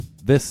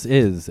This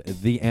is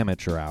the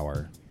Amateur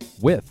Hour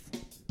with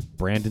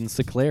Brandon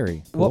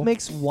Sicleri. Cool? What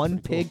makes one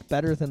pig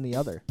better than the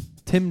other?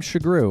 Tim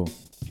Shagrew.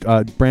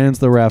 Brandon's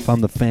the ref,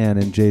 I'm the fan,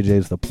 and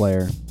JJ's the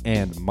player.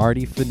 And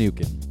Marty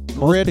Finucane.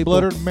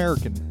 Red-blooded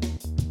American.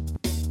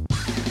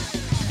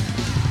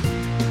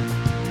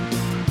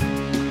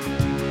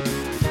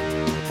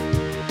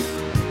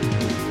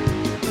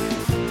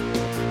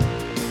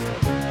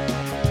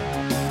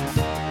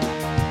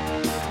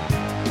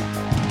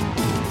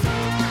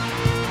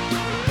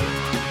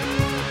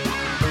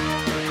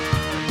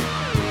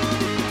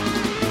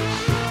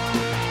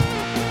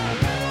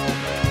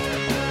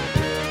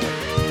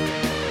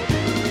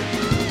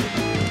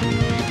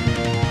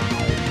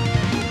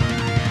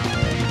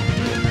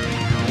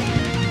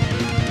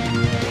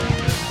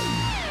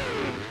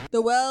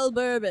 The Well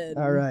Bourbon.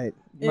 All right.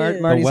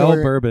 Is- Marty's The Well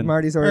order- Bourbon.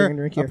 Marty's ordering a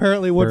drink here.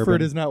 Apparently Woodford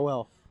Bourbon. is not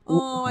well.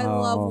 Oh, I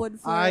love Oh.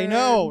 Woodford. I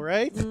know,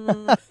 right?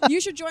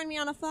 You should join me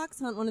on a fox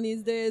hunt one of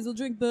these days. We'll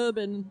drink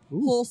bourbon,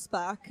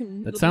 horseback.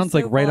 And That it'll sounds be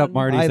like so right up fun.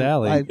 Marty's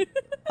alley.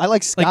 I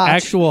like scotch. Like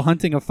actual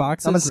hunting of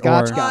foxes? I'm a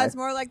Scotch or- guy. It's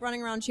more like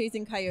running around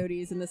chasing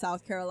coyotes in the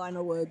South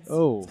Carolina woods.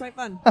 Oh. It's quite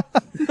fun.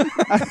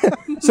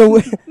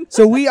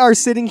 So we are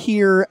sitting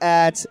here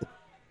at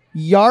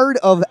Yard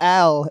of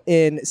Al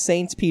in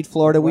St. Pete,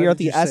 Florida. We Why are at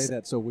did the you say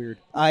that so weird?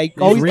 I He's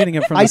always reading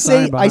it from I the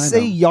say sign behind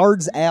him.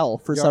 Yards Al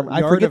for some. I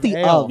Yard forget of the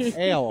ale. of.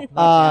 Ale,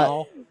 not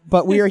al.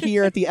 But we are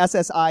here at the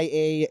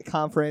SSIA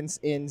conference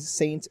in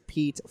St.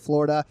 Pete,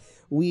 Florida.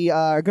 We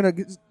are gonna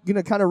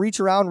kind of reach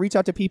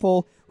out to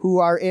people who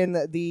are in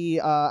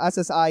the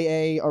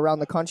SSIA around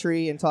the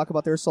country and talk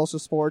about their social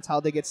sports, how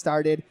they get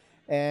started,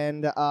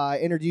 and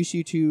introduce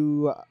you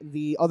to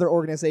the other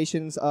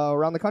organizations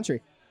around the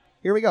country.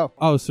 Here we go.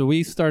 Oh, so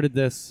we started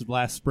this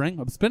last spring?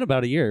 It's been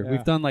about a year. Yeah.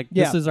 We've done this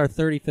Yeah. is our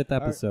 35th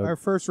episode. Our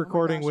first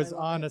recording gosh, was I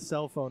love on it. a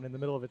cell phone in the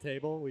middle of a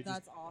table. We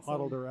That's just awesome.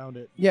 huddled around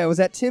it. Yeah, it was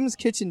at Tim's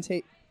kitchen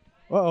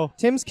Uh-oh.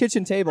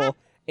 table,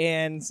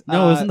 and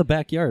No, it was in the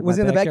backyard. was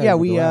My in the back. backyard Yeah, in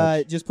the we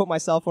garage. just put my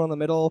cell phone in the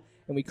middle,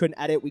 and we couldn't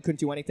edit, we couldn't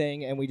do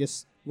anything, and we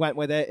just went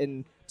with it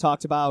and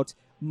talked about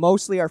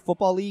mostly our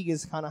football league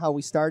is kind of how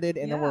we started,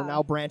 and then we're Yeah.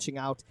 now branching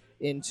out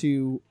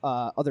into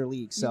other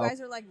leagues. So You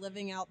guys are like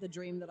living out the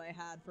dream that I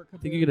had for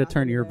Kaboom. think you gotta back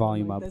turn in the your day.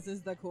 volume Like, up. This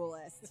is the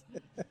coolest.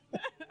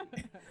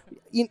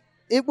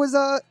 it was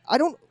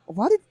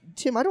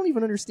Tim? I don't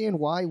even understand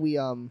why we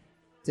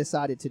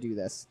decided to do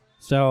this.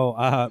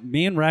 So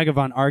me and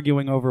Ragavan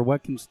arguing over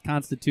what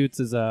constitutes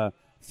as a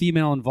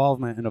female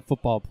involvement in a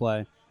football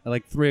play at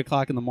like 3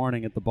 o'clock in the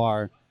morning at the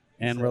bar.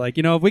 And we're like,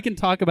 if we can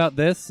talk about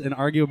this and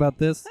argue about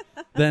this,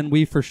 then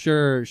we for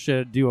sure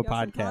should do a Got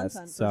some podcast. content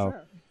for So,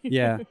 sure.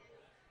 yeah.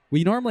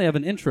 We normally have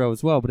an intro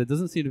as well, but it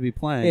doesn't seem to be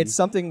playing. It's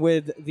something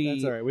with the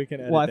That's all right. We can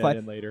edit Wi-Fi. that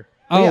in later.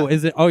 oh, yeah.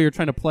 is it? Oh, you're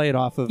trying to play it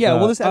off of yeah.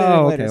 We'll just edit it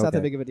oh, later. okay, It's not that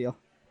okay. big of a deal.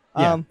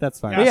 Yeah, that's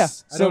fine. But yeah, I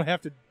so- don't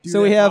have to do So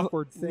that we have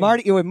awkward thing.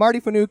 Marty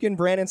Finucane,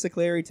 Brandon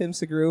Sicleri, Tim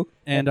Segru.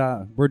 And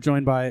we're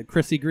joined by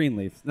Chrissy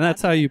Greenleaf. And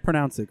that's how you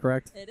pronounce it,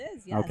 correct? It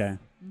is, yes. Okay.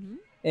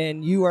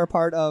 And you are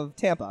part of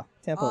Tampa,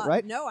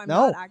 right? No, I'm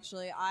No. not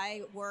actually.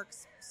 I work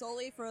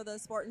solely for the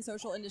Sport and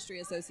Social Industry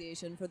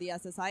Association for the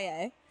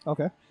SSIA.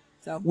 Okay.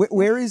 So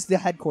Where is the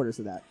headquarters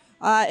of that?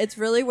 it's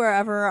really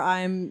wherever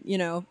I'm,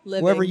 living.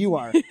 Wherever you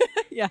are.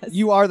 Yes.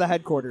 You are the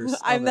headquarters.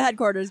 I'm of the it.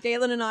 headquarters.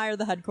 Galen and I are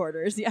the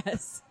headquarters,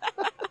 yes.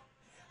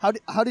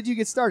 How did you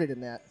get started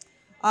in that?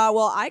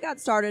 Well, I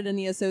got started in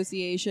the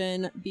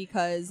association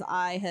because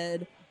I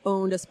had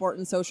owned a sport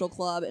and social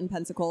club in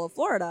Pensacola,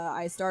 Florida.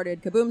 I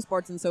started Kaboom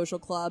Sports and Social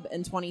Club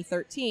in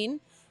 2013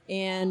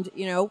 and,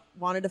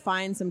 wanted to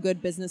find some good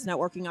business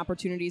networking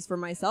opportunities for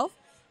myself.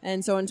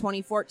 And so in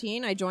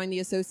 2014, I joined the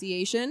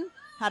association,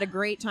 had a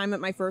great time at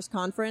my first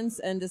conference,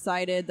 and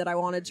decided that I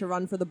wanted to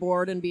run for the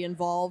board and be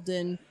involved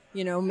in,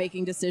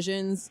 making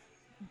decisions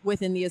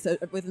within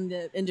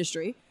the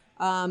industry.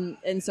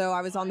 And so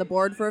I was on the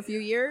board for a few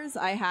years.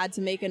 I had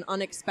to make an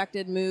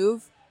unexpected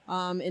move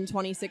in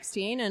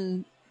 2016,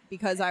 and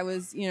because I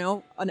was,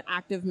 an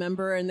active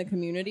member in the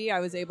community, I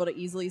was able to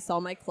easily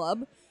sell my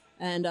club,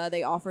 and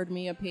they offered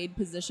me a paid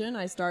position.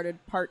 I started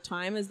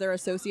part-time as their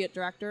associate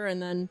director,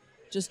 and then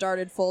just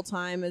started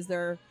full-time as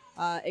their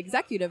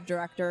executive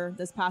director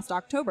this past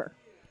October.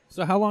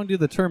 So how long do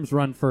the terms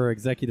run for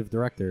executive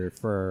director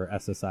for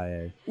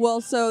SSIA? Well,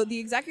 so the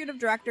executive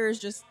director is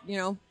just,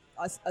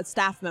 a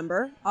staff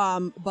member,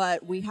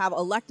 but we have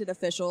elected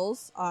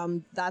officials.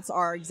 That's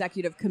our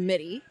executive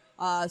committee.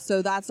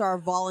 So that's our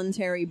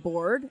voluntary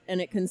board,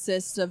 and it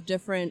consists of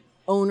different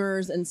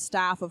owners and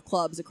staff of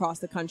clubs across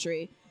the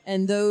country.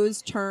 And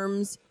those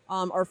terms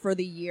are for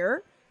the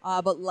year.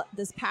 But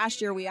this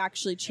past year, we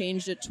actually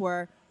changed it to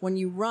where when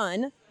you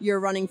run, you're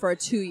running for a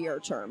 2-year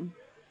term.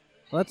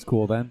 Well, that's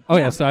cool then. Oh,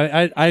 yeah. So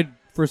I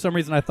for some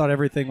reason, I thought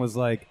everything was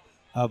like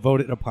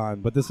voted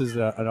upon, but this is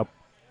an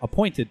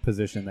appointed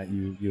position that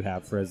you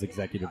have for as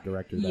executive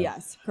director. Though.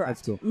 Yes, correct.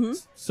 That's cool.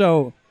 Mhm.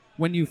 So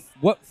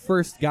what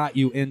first got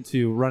you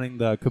into running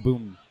the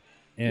Kaboom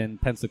in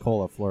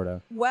Pensacola,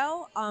 Florida?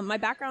 Well, my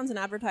background's in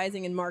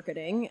advertising and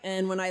marketing,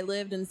 and when I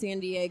lived in San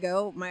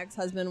Diego, my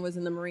ex-husband was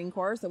in the Marine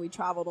Corps, so we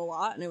traveled a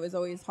lot, and it was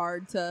always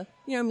hard to,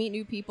 meet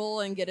new people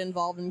and get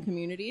involved in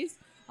communities.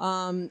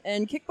 And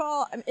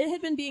kickball, it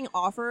had been being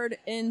offered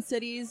in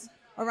cities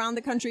around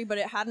the country, but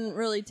it hadn't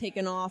really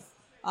taken off,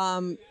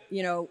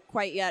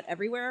 quite yet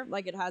everywhere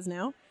like it has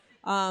now.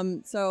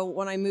 So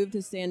when I moved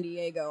to San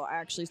Diego, I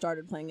actually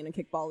started playing in a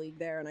kickball league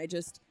there, and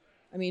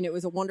it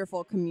was a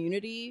wonderful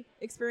community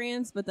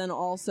experience, but then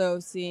also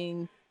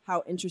seeing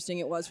how interesting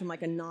it was from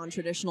like a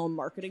non-traditional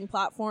marketing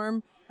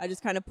platform. I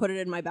just kind of put it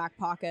in my back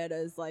pocket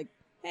as like,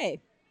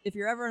 hey, if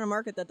you're ever in a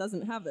market that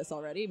doesn't have this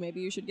already, maybe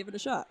you should give it a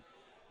shot.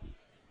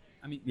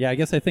 I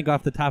guess I think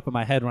off the top of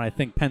my head when I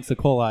think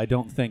Pensacola, I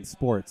don't think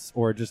sports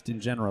or just in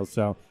general.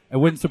 So it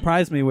wouldn't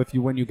surprise me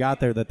when you got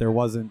there that there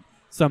wasn't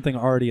something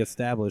already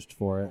established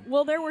for it.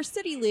 Well, there were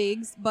city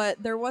leagues,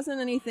 but there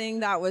wasn't anything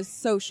that was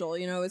social.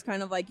 It was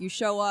kind of like you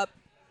show up,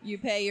 you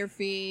pay your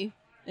fee,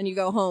 and you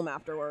go home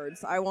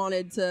afterwards. I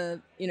wanted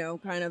to,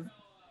 kind of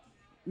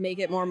make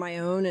it more my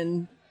own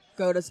and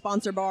go to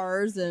sponsor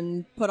bars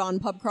and put on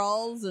pub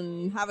crawls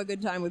and have a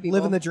good time with people.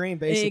 Living the dream,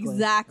 basically.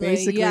 Exactly.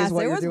 Basically yes, is what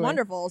it you're was doing.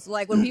 wonderful. So,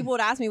 like, when people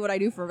would ask me what I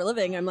do for a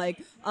living, I'm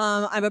like,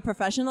 I'm a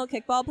professional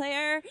kickball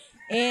player,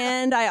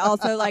 and I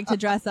also like to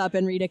dress up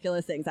in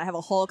ridiculous things. I have a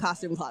whole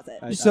costume closet.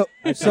 I So-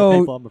 tell so-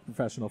 people I'm a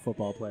professional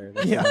football player.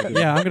 That's Yeah. what I do.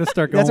 Yeah, I'm going to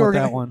start going That's what with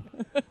we're that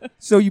gonna- one.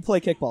 So you play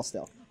kickball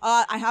still?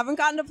 I haven't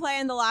gotten to play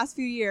in the last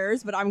few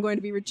years, but I'm going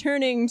to be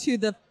returning to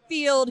the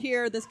field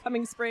here this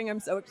coming spring. I'm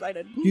so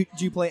excited. Do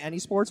you play any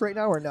sports right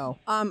now or no?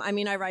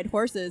 I ride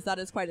horses. That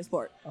is quite a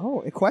sport.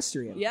 Oh,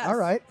 equestrian. Yes. All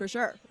right. For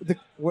sure. The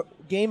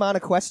game on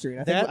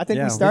equestrian. That- I think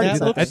yeah, we started we did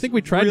something. that. I think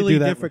we tried to really do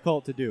that.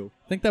 difficult to do.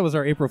 I think that was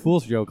our April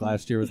Fool's joke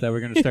last year, was that we're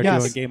going to start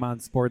Yes. doing game on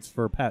sports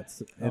for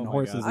pets and Oh my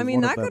horses. God. is I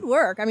mean, one that of could them.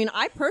 work.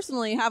 I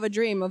personally have a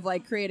dream of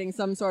like creating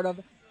some sort of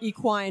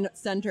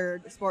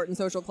equine-centered sport and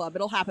social club.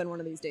 It'll happen one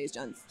of these days,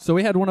 gents. So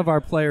we had one of our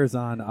players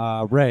on,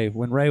 Ray,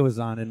 when Ray was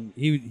on, and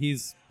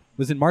he's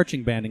was in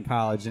marching band in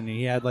college, and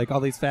he had like all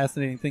these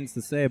fascinating things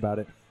to say about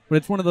it. But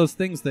it's one of those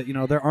things that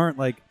there aren't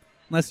like,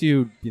 unless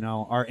you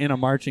are in a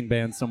marching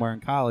band somewhere in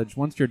college.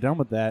 Once you're done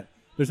with that,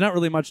 there's not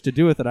really much to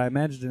do with it. I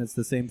imagine it's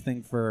the same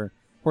thing for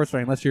horse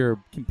riding, unless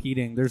you're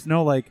competing. There's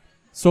no like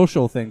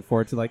social thing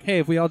for it to like, hey,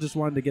 if we all just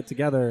wanted to get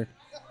together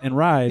and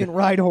ride. And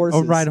ride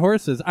horses. Oh, ride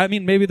horses. I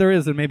mean, maybe there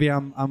is, and maybe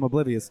I'm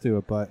oblivious to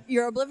it, but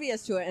You're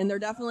oblivious to it, and there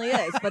definitely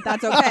is, but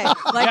that's okay.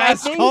 Like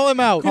Yes, I think, call him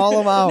out. Call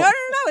them out. No,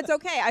 it's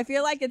okay. I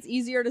feel like it's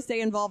easier to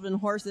stay involved in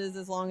horses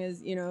as long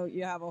as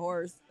you have a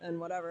horse and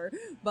whatever.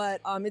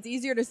 But it's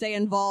easier to stay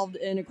involved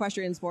in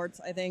equestrian sports,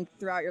 I think,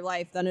 throughout your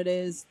life than it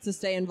is to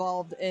stay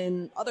involved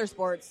in other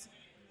sports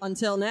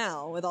until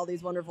now with all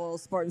these wonderful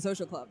sport and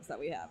social clubs that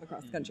we have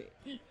across the country.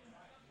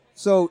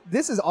 So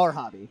this is our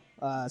hobby,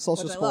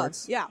 social Which I love,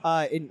 sports. yeah.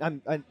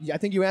 I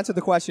think you answered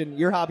the question.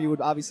 Your hobby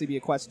would obviously be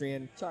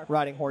equestrian, Sure.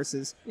 riding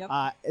horses. Yep.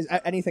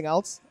 Anything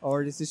else,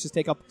 or does this just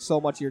take up so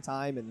much of your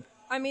time? And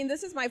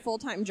This is my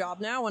full-time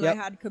job now. When Yep. I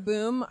had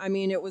Kaboom,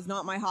 it was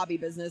not my hobby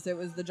business. It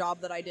was the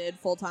job that I did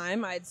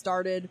full-time. I had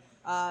started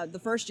the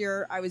first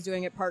year I was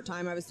doing it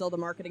part-time. I was still the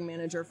marketing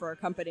manager for a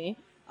company.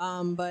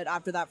 But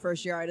after that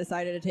first year, I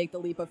decided to take the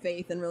leap of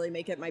faith and really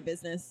make it my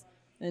business.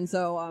 And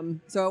so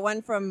it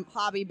went from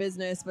hobby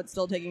business, but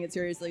still taking it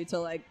seriously, to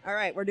like, all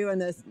right, we're doing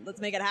this. Let's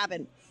make it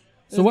happen. It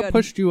so was what good.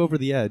 pushed you over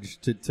the edge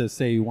to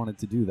say you wanted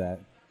to do that?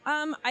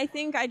 I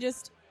think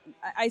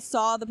I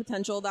saw the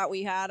potential that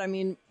we had.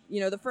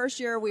 The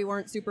first year we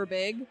weren't super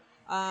big,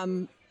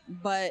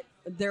 but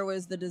there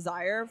was the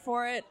desire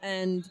for it,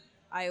 and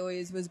I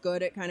always was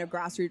good at kind of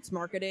grassroots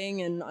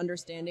marketing and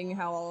understanding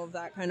how all of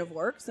that kind of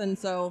works. And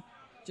so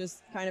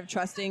just kind of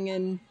trusting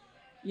in,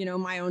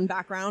 my own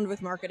background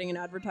with marketing and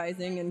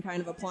advertising and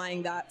kind of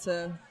applying that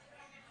to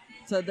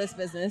this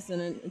business, and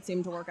it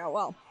seemed to work out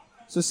well.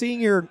 so, seeing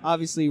you're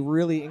obviously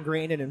really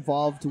ingrained and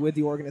involved with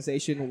the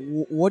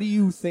organization, what do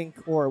you think,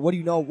 or what do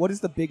you know? What is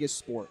the biggest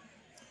sport?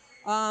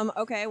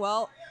 Okay,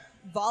 well,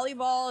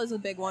 volleyball is a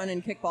big one,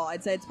 and kickball.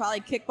 I'd say it's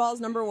probably kickball's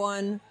number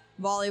one,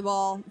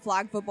 volleyball,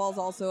 flag football is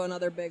also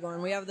another big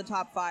one. We have the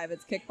top 5.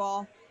 It's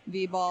kickball,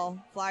 v-ball,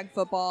 flag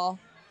football,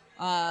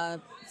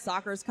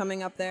 soccer's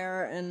coming up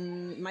there,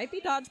 and might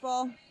be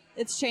dodgeball.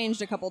 It's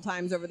changed a couple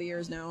times over the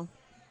years now.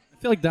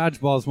 I feel like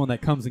dodgeball is one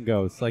that comes and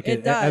goes. Like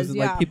It does, as,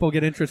 yeah. like people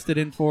get interested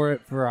in for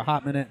it for a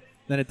hot minute,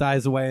 then it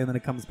dies away, and then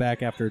it comes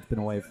back after it's been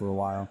away for a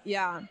while.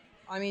 Yeah.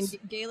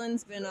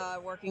 Galen's been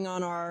working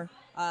on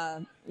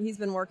he's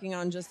been working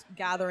on just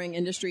gathering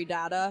industry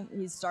data.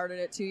 He started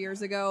it 2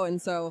 years ago,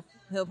 and so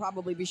he'll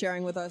probably be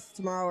sharing with us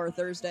tomorrow or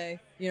Thursday,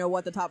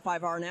 what the top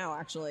 5 are now,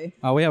 actually.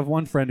 We have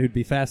one friend who'd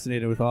be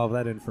fascinated with all of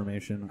that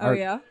information. Oh,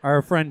 yeah?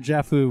 Our friend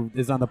Jeff, who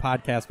is on the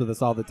podcast with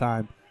us all the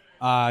time,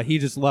 he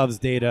just loves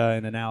data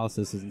and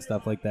analysis and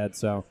stuff like that.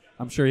 So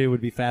I'm sure he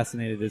would be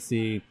fascinated to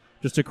see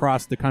just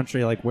across the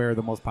country, like where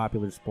the most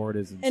popular sport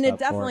is. And And stuff it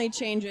definitely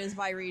changes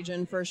by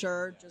region for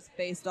sure, just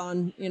based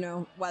on,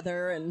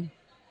 weather and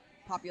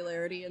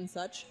popularity and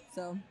such.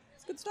 So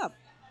it's good stuff.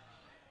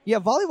 Yeah,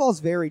 volleyball is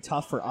very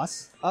tough for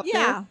us up there.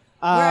 Yeah.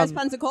 Whereas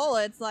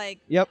Pensacola, it's like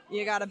Yep.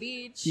 you got a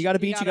beach, You got a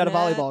beach, you got a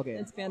net. volleyball game.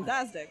 It's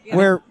fantastic. Yeah.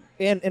 Where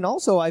and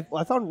also I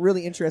found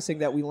really interesting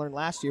that we learned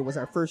last year was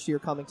our first year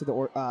coming to the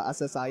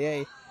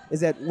SSIA is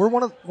that we're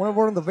one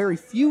of the very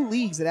few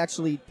leagues that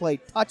actually play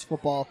touch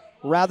football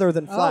rather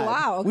than flag.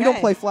 wow, We don't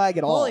okay. play flag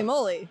at all. Holy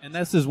moly! And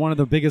this is one of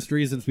the biggest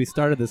reasons we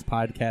started this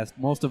podcast.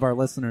 Most of our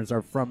listeners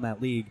are from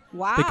that league.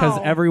 Wow. Because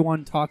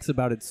everyone talks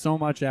about it so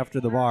much after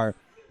the bar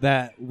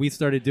that we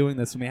started doing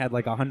this and we had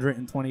like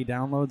 120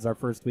 downloads our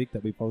first week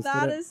that we posted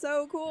That it. is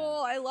so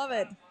cool. I love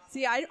it.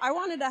 See, I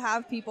wanted to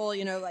have people,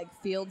 like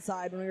field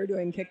side when we were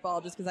doing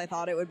kickball just because I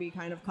thought it would be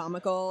kind of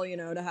comical,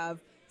 to have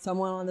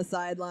someone on the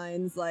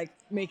sidelines like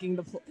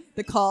making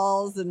the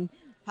calls and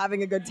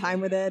having a good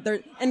time with it.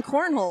 And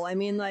cornhole, I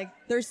mean, like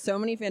there's so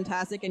many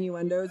fantastic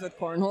innuendos with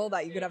cornhole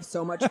that you could have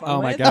so much fun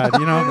Oh my with. God,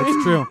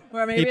 it's true.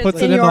 Or maybe He it's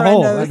puts it in the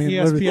hole. I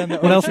innuendos. mean, ESPN the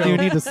what else do Ocho. you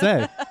need to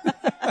say?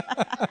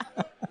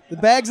 The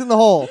bag's in the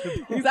hole.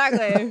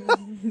 Exactly.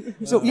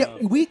 So yeah,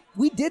 we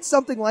did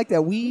something like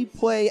that. We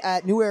play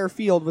at New Air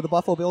Field where the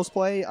Buffalo Bills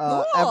play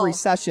Cool. every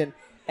session,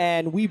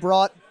 and we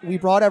brought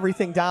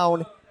everything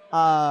down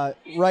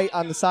right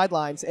on the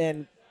sidelines.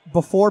 And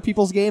before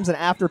people's games and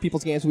after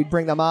people's games, we'd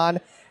bring them on,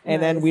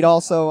 and then Nice. we'd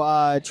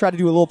also try to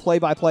do a little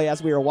play-by-play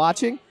as we were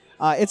watching.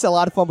 It's a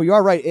lot of fun, but you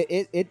are right.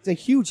 It's a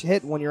huge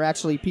hit when you're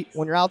actually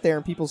when you're out there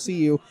and people see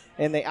you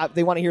and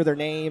they want to hear their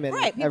name and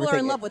Right. People everything. are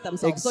in love with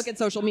themselves. Ex- Look at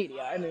social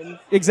media. I mean,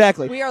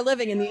 Exactly. we are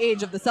living in the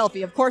age of the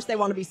selfie. Of course, they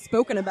want to be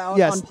spoken about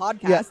Yes. on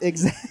podcasts.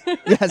 Yes,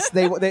 yes,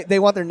 they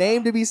want their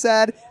name to be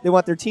said. They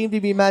want their team to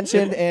be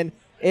mentioned, and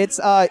it's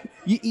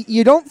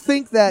you don't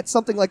think that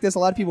something like this a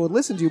lot of people would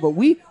listen to, but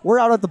we're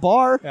out at the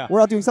bar, Yeah. we're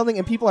out doing something,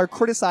 and people are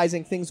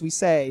criticizing things we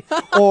say,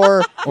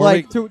 or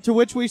like To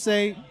which we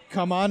say,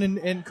 come on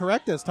and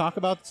correct us. Talk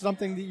about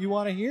something that you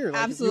want to hear.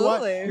 Like, if you want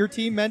Absolutely. your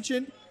team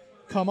mentioned,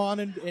 come on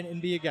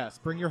and be a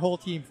guest. Bring your whole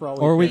team for all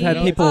we Or care. we've had You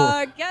know?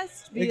 people-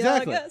 Guest. Be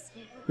Exactly. a guest.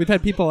 We've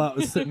had people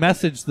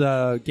message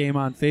the Game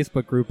On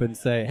Facebook group and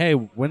say, "Hey,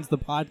 when's the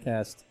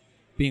podcast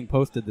being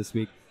posted this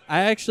week?" I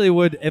actually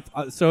would,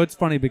 so it's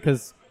funny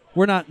because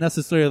we're not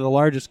necessarily the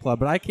largest club,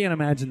 but I can't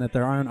imagine that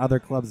there aren't other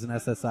clubs in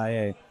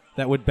SSIA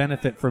that would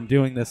benefit from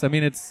doing this. I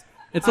mean, it's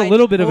a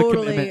little bit of a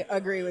totally commitment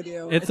agree with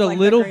you. It's a like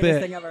little the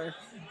greatest bit- thing ever.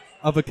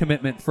 of a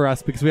commitment for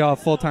us because we all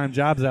have full-time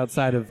jobs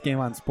outside of Game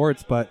On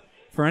Sports, but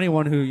for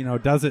anyone who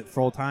does it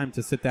full-time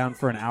to sit down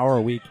for an hour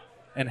a week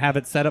and have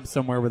it set up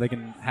somewhere where they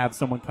can have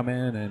someone come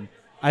in, and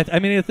I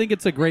mean, I think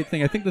it's a great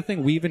thing. I think the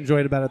thing we've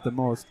enjoyed about it the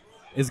most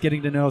is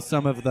getting to know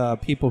some of the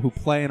people who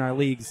play in our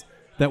leagues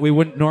that we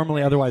wouldn't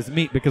normally otherwise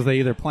meet because they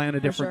either play on a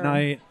different sure.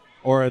 night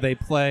or they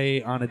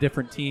play on a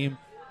different team,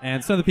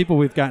 and some of the people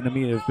we've gotten to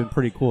meet have been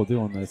pretty cool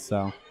doing this,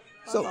 so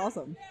That's So-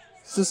 awesome.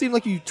 so it seemed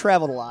like you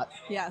traveled a lot.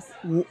 Yes.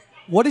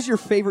 What is your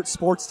favorite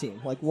sports team?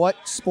 Like what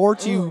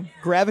sport you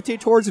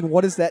gravitate towards, and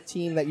what is that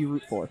team that you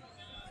root for?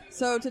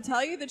 So to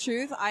tell you the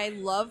truth, I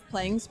love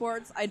playing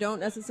sports. I don't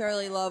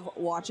necessarily love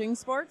watching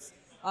sports.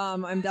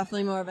 I'm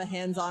definitely more of a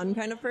hands-on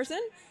kind of person.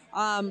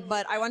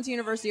 But I went to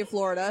University of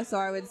Florida, so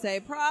I would say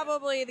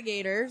probably the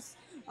Gators.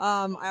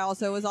 I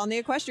also was on the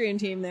equestrian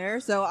team there,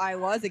 so I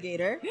was a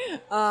Gator.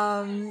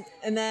 And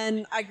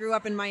then I grew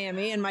up in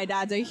Miami, and my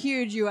dad's a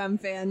huge UM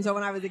fan. So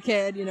when I was a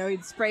kid,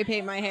 he'd spray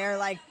paint my hair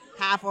like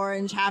half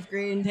orange, half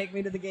green, take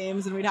me to the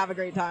games, and we'd have a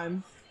great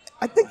time.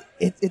 I think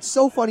it's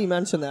so funny you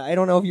mention that. I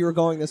don't know if you were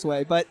going this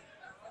way, but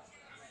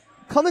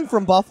coming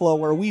from Buffalo,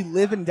 where we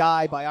live and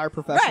die by our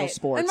professional Right.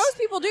 sports, And most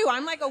people do.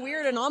 I'm like a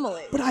weird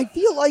anomaly. but I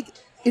feel like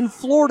in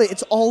Florida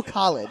it's all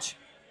college.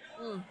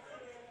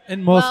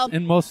 in most Well,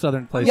 in most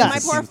southern places, Yeah. it My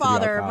seems poor to be all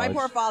father. My college.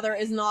 poor father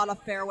is not a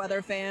fair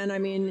weather fan. I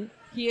mean,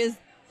 he is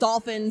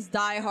Dolphins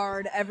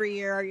diehard every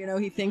year.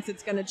 He thinks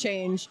it's going to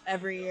change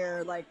every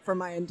year, like for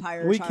my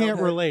entire. We can't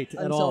childhood relate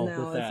at until all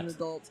now with as an that.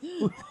 adult.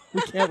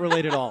 We can't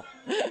relate at all.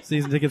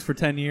 Season tickets for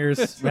 10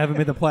 years. We haven't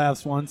made the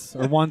playoffs once,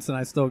 and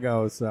I still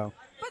go. So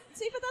But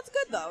that's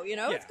good though.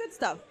 It's good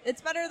stuff. It's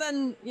better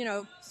than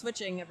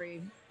switching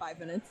every 5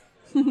 minutes.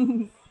 yeah,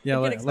 They get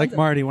like expensive.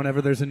 Marty.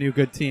 Whenever there's a new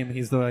good team, he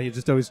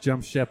just always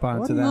jumps ship onto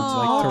What them. are to, you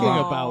like, talking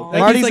Toronto. about? Like,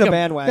 Marty's he's like a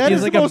bandwagon. That He's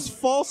is like the a- most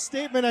false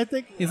statement I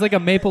think. He's like a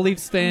Maple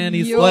Leafs fan.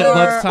 He's You're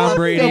loves Tom a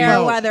Brady. fair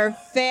No. weather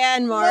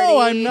fan, Marty. No,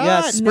 I'm not.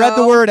 Yes, spread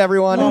the No. word,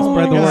 everyone. Oh,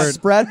 Spread the God. word.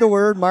 Spread the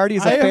word.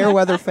 Marty's I a am- fair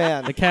weather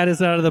fan. The cat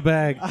is out of the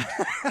bag. All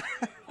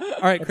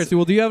right, Chrissy.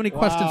 Well, do you have any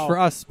questions Wow. for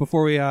us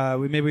before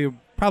we're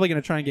probably going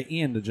to try and get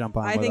Ian to jump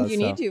on? I with think us, you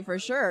so. need to for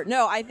sure.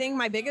 No, I think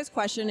my biggest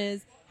question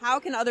is how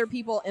can other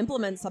people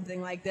implement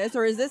something like this,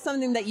 or is this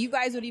something that you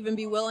guys would even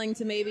be willing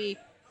to maybe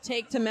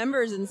take to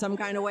members in some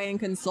kind of way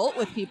and consult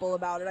with people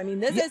about it? I mean,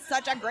 this is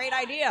such a great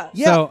idea.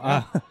 Yeah.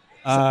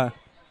 So,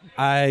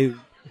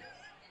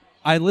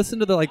 I listen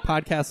to the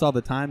podcasts all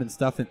the time and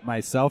stuff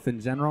myself in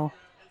general.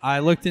 I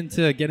looked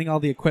into getting all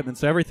the equipment,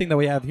 so everything that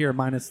we have here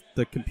minus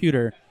the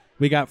computer,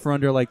 we got for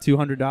under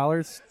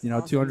 $200.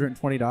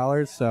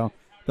 $220. So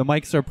the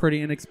mics are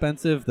pretty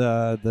inexpensive.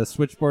 The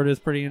switchboard is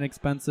pretty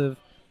inexpensive.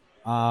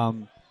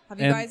 How Have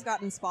you guys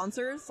gotten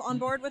sponsors on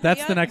board with it That's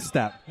yet? the next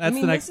step. That's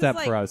the next step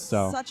for us.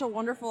 So such a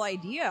wonderful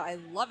idea. I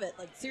love it.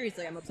 Like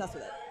seriously, I'm obsessed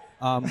with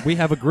it. we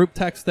have a group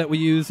text that we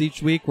use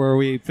each week where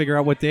we figure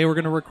out what day we're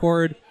going to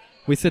record.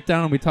 We sit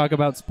down and we talk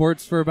about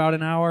sports for about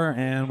an hour,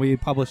 and we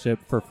publish it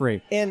for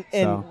free. And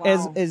So-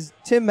 as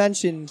Tim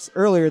mentioned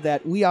earlier,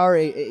 that we are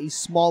a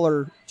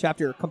smaller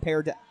chapter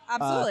compared to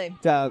Absolutely.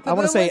 I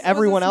want to say was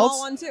everyone a small else.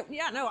 One too.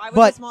 Yeah, no, I was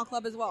But a small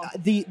club as well.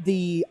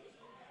 The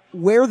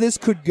where this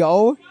could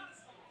go,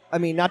 I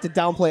mean, not to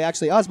downplay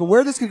actually us, but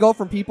where this could go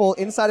from people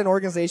inside an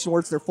organization where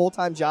it's their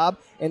full-time job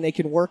and they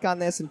can work on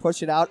this and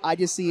push it out, I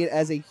just see it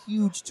as a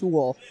huge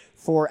tool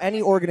for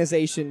any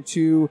organization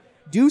to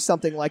do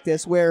something like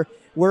this, where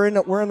we're in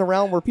the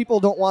realm where people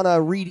don't want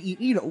to read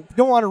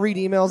don't want to read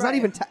emails, not Right.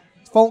 even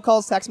phone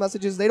calls, text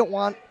messages. They don't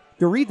want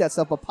to read that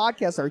stuff. But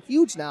podcasts are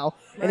huge now,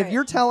 and if Right.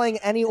 you're telling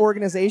any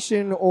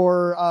organization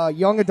or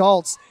young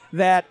adults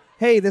that,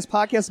 hey, this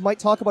podcast might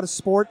talk about a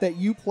sport that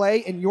you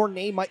play and your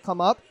name might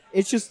come up,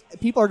 it's just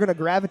people are going to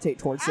gravitate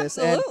towards this.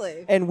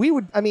 Absolutely. And we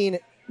would, I mean,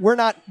 we're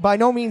not by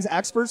no means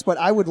experts, but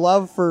I would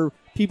love for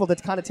people to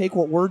kind of take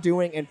what we're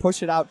doing and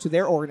push it out to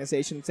their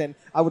organizations, and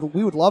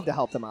we would love to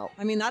help them out.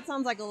 I mean, that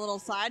sounds like a little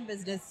side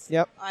business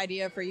Yep.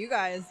 idea for you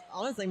guys.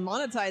 Honestly,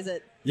 monetize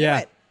it. Do Yeah.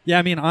 it. Yeah,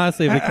 I mean,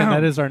 honestly, if we can,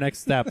 that is our next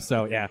step.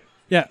 So, yeah.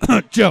 Yeah,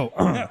 Joe.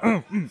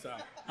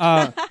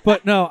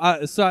 But no,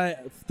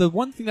 the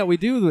one thing that we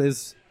do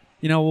is,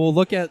 we'll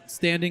look at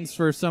standings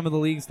for some of the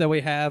leagues that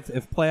we have.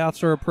 If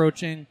playoffs are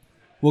approaching,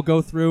 we'll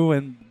go through,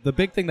 and the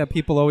big thing that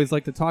people always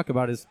like to talk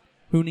about is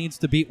who needs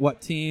to beat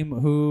what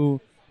team,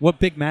 what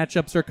big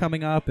matchups are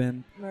coming up,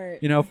 and Right.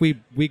 if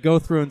we go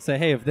through and say,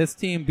 hey, if this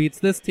team beats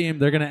this team,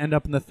 they're going to end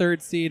up in the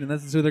 3rd seed, and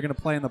this is who they're going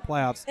to play in the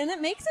playoffs. And it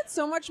makes it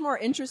so much more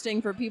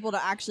interesting for people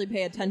to actually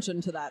pay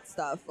attention to that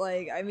stuff.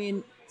 Like, I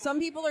mean, some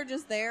people are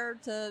just there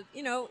to,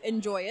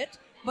 enjoy it,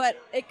 but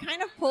it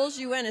kind of pulls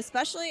you in,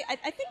 especially, I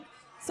think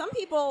some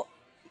people,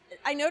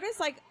 I notice,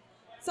 like,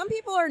 some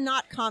people are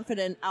not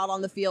confident out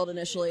on the field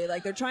initially.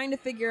 Like, they're trying to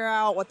figure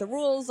out what the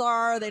rules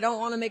are. They don't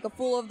want to make a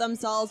fool of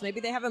themselves. Maybe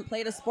they haven't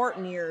played a sport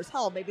in years.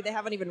 Hell, maybe they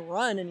haven't even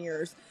run in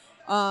years.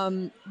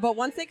 But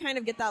once they kind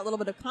of get that little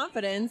bit of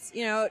confidence,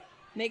 it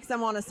makes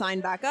them want to sign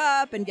back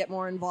up and get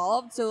more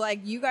involved. So, like,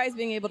 you guys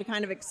being able to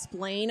kind of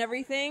explain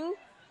everything.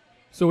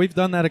 So we've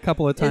done that a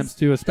couple of times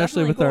too,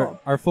 especially with definitely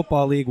cool. our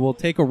football league. We'll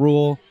take a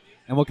rule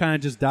and we'll kind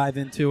of just dive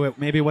into it,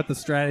 maybe what the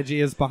strategy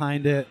is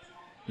behind it.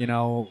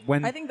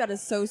 When I think that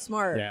is so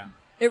smart. Yeah.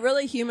 It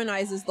really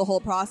humanizes the whole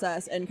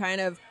process and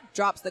kind of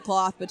drops the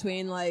cloth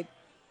between, like,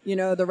 the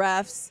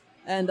refs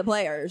and the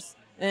players.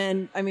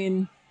 And, I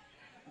mean,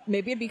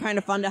 maybe it'd be kind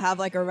of fun to have,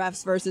 like, a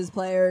refs versus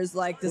players,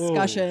 like,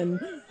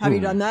 discussion. Have you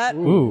done that?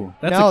 Ooh,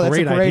 that's No, a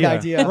great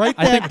idea. Write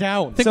that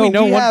down. I think we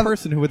know we one have-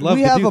 person who would love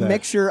we to have do a that.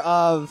 mixture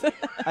of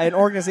an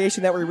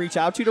organization that we reach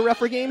out to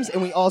referee games,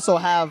 and we also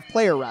have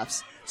player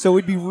refs. So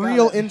it'd be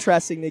real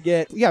interesting to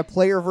get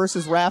player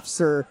versus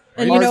refs or.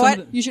 And Or you know some-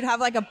 what? You should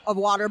have, like, a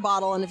water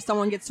bottle, and if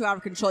someone gets too out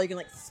of control, you can,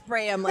 like,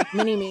 spray them like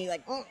mini-me.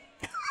 Like, No,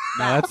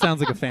 that sounds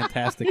like a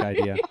fantastic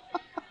idea.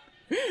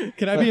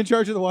 Can I be in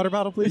charge of the water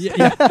bottle, please?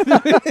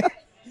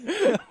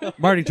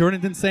 Marty,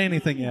 Jordan didn't say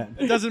anything yet.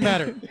 It doesn't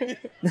matter.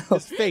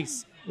 His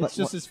face. It's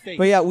just his face.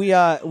 But yeah,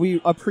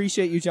 we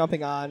appreciate you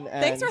jumping on.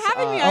 And, Thanks for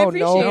having me. I appreciate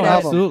no it. problem.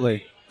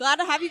 Absolutely. glad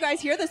to have you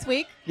guys here this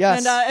week.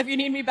 Yes. And if you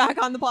need me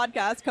back on the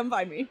podcast, come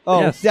find me.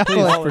 Oh, Yes,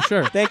 definitely. please, for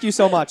sure. Thank you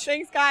so much.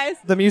 Thanks, guys.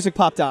 The music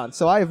popped on,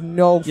 so I have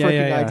no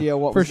freaking idea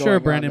what for was sure, going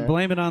on Brandon. there.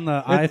 Blame it on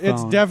the It's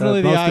iPhone.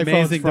 definitely the most iPhone's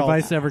amazing fault.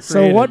 device ever So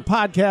created. what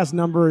podcast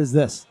number is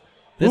this?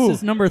 This Ooh.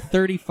 is number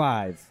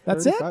 35.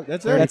 That's it? That's it.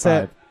 That's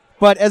 35. it.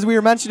 But as we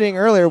were mentioning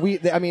earlier,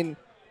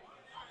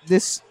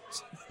 this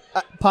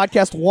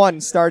podcast one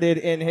started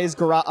in his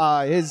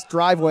his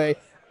driveway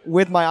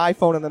with my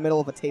iPhone in the middle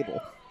of a table.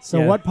 So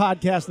Yeah. what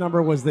podcast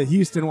number was the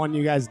Houston one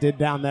you guys did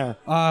down there?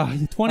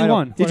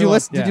 21. Did you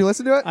listen? Yeah. Did you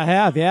listen to it? I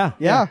have, yeah.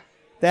 Yeah.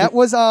 That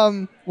was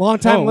Long time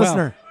Oh, wow.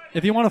 listener.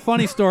 If you want a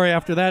funny story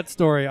after that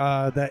story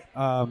that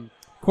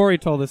Corey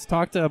told us,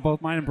 talk to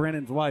both mine and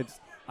Brandon's wives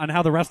on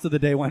how the rest of the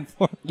day went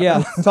for them.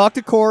 yeah. Talk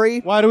to Corey.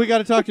 Why do we got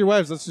to talk to your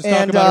wives? Let's just talk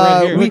And, about it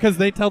right here. Because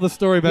they tell the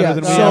story better Yeah,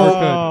 than we so- ever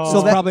could. So So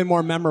it's that- probably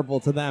more memorable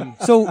to them.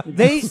 So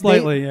they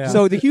Slightly, they- yeah.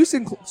 So the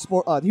Houston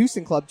the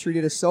Houston club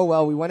treated us so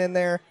well. We went in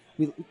there.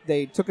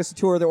 They took us a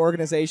tour of their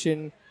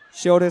organization,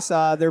 showed us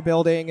their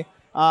building,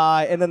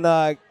 and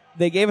then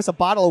they gave us a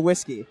bottle of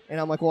whiskey. And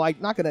I'm like, well, I'm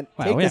not going to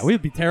take Wow, yeah, this.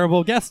 we'd be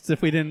terrible guests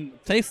if we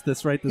didn't taste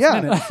this right this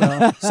Yeah.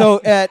 minute. So.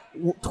 So at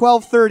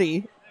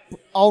 12:30,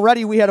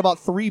 already we had about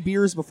 3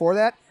 beers before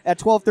that. At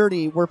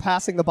 12:30, we're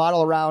passing the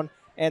bottle around,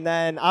 and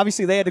then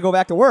obviously they had to go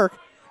back to work,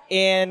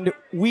 and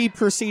we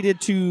proceeded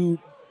to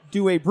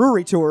do a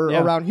brewery tour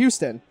Yeah. around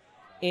Houston,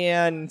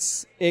 and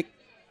it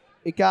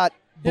got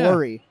Yeah.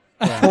 blurry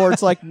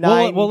towards like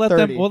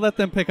 9:30. we'll let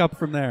them pick up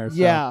from there. So.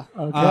 Yeah.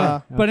 Okay.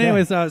 But Okay.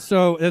 anyways,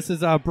 so this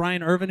is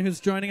Brian Irvin who's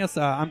joining us.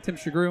 I'm Tim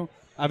Shagru.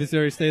 Obviously, I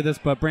already stated this,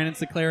 but Brandon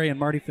Siclari and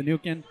Marty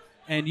Finucane.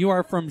 And you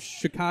are from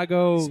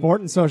Chicago.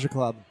 Sport and Social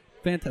Club.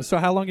 Fantastic. So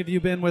how long have you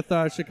been with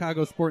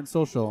Chicago Sport and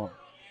Social?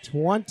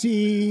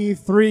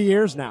 23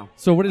 years now.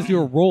 So what is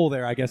your role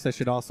there? I guess I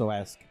should also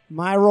ask.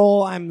 My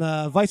role, I'm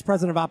the vice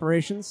president of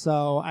operations,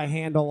 so I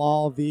handle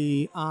all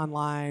the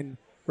online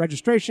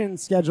registration,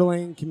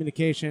 scheduling,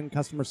 communication,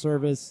 customer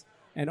service,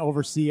 and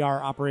oversee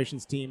our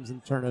operations teams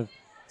in terms of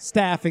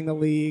staffing the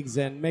leagues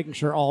and making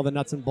sure all the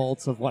nuts and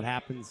bolts of what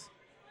happens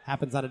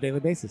on a daily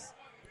basis.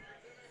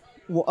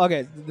 Well,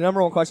 okay, the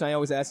number one question I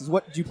always ask is,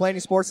 do you play any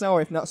sports now?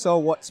 Or if not so,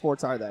 what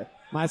sports are they?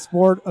 My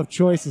sport of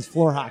choice is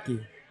floor hockey.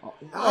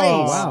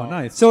 Oh, wow,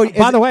 nice. So,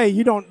 By the way,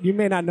 you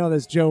may not know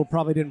this. Joe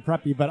probably didn't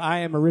prep you, but I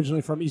am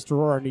originally from East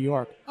Aurora, New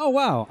York. Oh,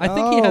 wow. I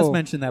think he has Oh.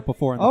 mentioned that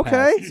before in the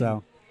Okay.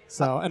 past.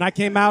 So And I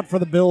came out for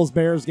the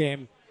Bills-Bears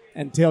game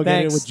and tailgated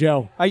Thanks. with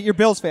Joe. you're a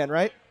Bills fan,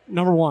 right?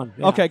 Number one.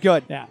 Yeah. Okay,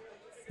 good. Yeah.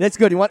 That's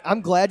good. You know what?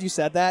 I'm glad you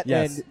said that.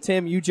 Yes. And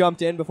Tim, you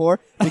jumped in before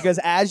because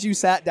as you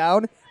sat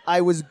down,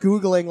 I was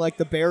Googling like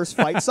the Bears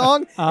fight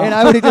song, and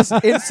I would have just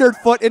insert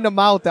foot into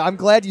mouth. I'm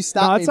glad you No,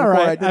 stopped me it's all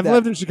before I right. did I've that.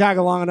 lived in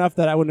Chicago long enough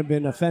that I wouldn't have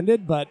been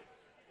offended, but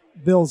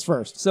Bills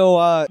first.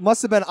 So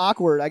must have been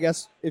awkward, I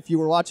guess, if you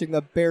were watching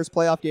the Bears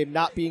playoff game,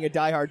 not being a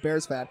diehard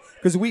Bears fan,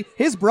 because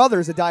his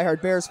brother's a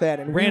diehard Bears fan,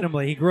 and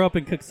randomly, he grew up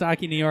in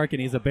Coxsackie, New York,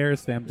 and he's a Bears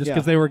fan just Yeah.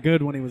 because they were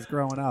good when he was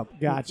growing up.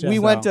 Gotcha. we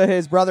went to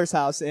his brother's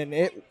house, and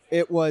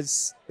it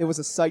was a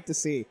sight to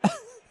see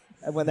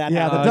when that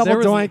Yeah, happened. the double there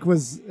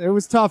was- doink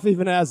was tough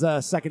even as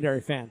a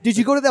secondary fan. Did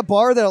you go to that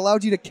bar that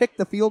allowed you to kick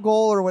the field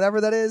goal or whatever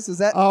that is? Is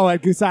that Oh,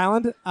 at Goose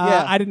Island?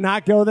 Yeah. I did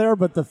not go there,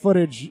 but the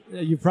footage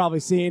you've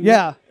probably seen.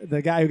 Yeah.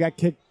 The guy who got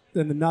kicked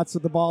in the nuts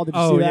with the ball. Did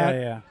you Oh, see yeah, that?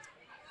 yeah.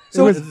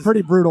 So it was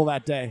pretty brutal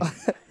that day.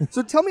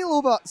 So tell me a little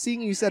about, seeing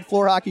you said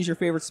floor hockey is your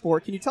favorite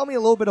sport. Can you tell me a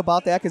little bit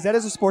about that? Because that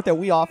is a sport that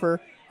we offer.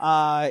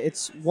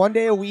 It's 1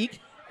 day a week,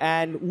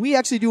 and we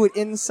actually do it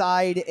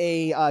inside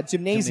a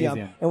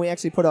gymnasium, and we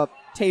actually put up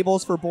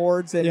tables for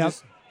boards, and Yep.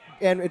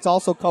 and it's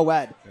also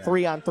co-ed,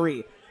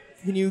 3-on-3.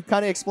 Can you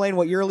kind of explain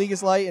what your league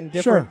is like and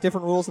different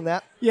rules in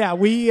that? Yeah,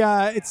 we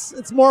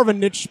it's more of a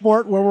niche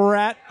sport where we're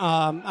at.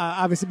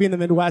 Obviously, being the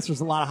Midwest,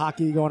 there's a lot of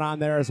hockey going on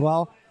there as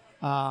well.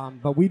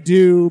 But we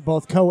do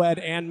both co-ed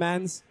and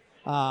men's.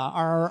 We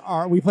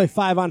play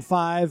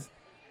 5-on-5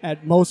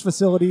 at most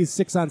facilities,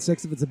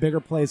 6-on-6 if it's a bigger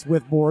place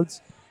with boards.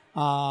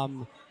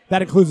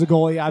 That includes a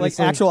goalie,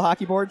 obviously. Like actual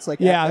hockey boards? Like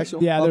Yeah,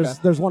 actual? yeah. Okay.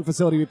 There's one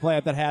facility we play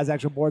at that has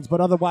actual boards,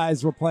 but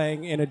otherwise we're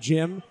playing in a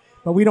gym.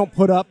 But we don't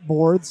put up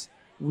boards,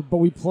 but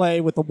we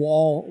play with the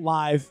wall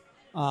live.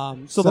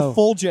 So the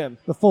full gym.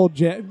 The full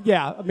gym,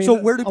 yeah. I mean,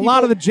 So where do a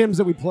lot of people- the gyms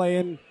that we play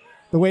in,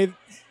 the way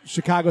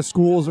Chicago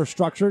schools are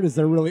structured is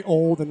they're really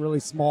old and really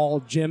small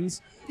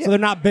gyms. So they're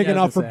not big Yeah, I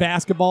was enough for gonna say.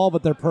 basketball,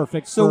 but they're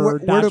perfect So for where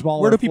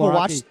dodgeball. do or people floor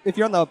watch? hockey. If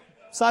you're on the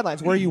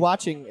sidelines, where are you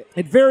watching?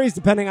 It varies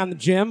depending on the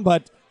gym,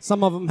 but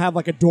some of them have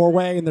like a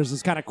doorway and there's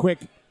this kind of quick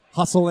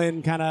hustle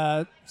in kind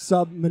of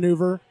sub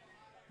maneuver.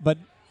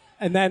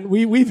 And then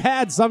we've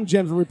had some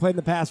gyms where we played in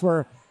the past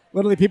where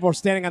literally people are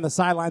standing on the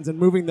sidelines and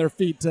moving their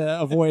feet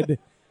to avoid.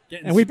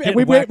 and we Getting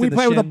we whacked play in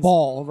the with a shins.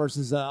 ball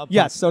versus a puck.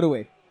 Yes, so do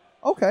we.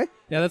 Okay.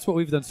 Yeah, that's what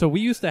we've done. So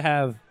we used to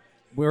have,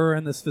 we were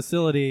in this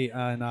facility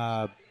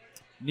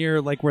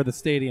near like where the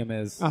stadium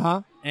is,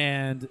 Uh-huh.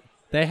 and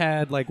they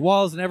had like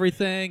walls and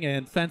everything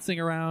and fencing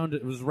around.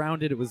 It was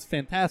rounded. It was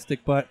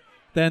fantastic. But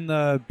then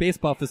the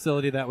baseball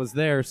facility that was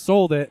there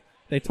sold it.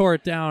 They tore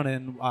it down,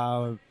 and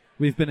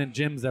we've been in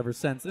gyms ever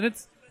since. And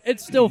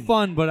it's still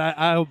fun, but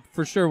I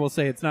for sure will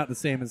say it's not the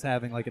same as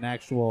having like an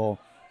actual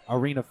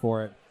arena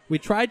for it. We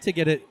tried to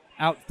get it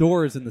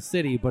outdoors in the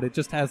city, but it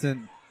just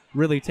hasn't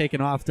really taken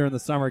off during the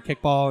summer.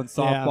 Kickball and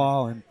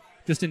softball and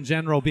just in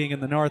general being in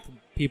the north,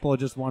 people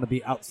just want to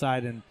be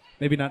outside and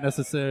maybe not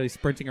necessarily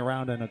sprinting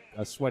around in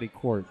a sweaty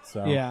court.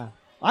 So Yeah.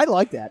 I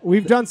like that.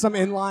 We've done some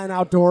inline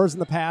outdoors in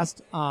the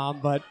past,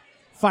 but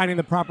finding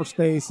the proper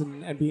space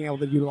and being able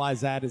to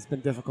utilize that has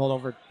been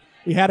difficult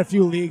we had a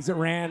few leagues that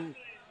ran,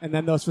 and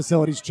then those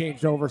facilities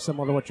changed over,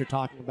 similar to what you're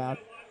talking about.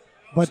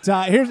 But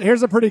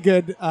here's a pretty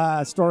good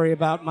story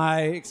about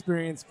my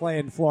experience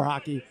playing floor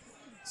hockey.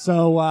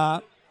 So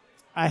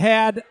I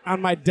had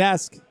on my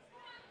desk,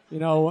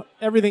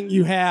 everything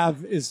you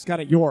have is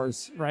kind of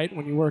yours, right?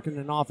 When you work in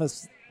an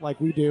office like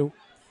we do.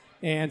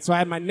 And so I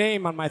had my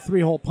name on my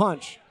 3-hole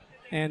punch.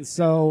 And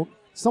so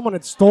someone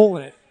had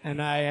stolen it,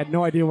 and I had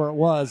no idea where it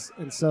was.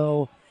 And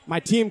so my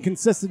team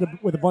consisted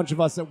with a bunch of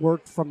us that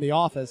worked from the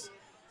office.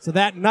 So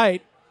that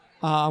night,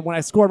 when I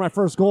scored my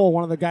first goal,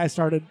 one of the guys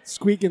started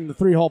squeaking the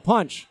 3-hole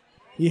punch.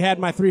 He had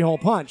my 3-hole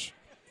punch.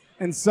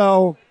 And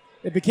so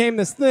it became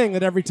this thing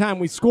that every time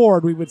we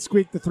scored, we would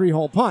squeak the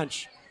 3-hole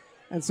punch.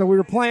 And so we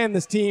were playing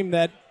this team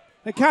that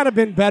had kind of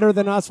been better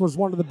than us, was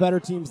one of the better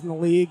teams in the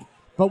league.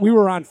 But we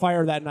were on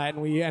fire that night,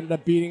 and we ended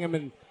up beating them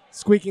and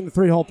squeaking the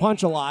 3-hole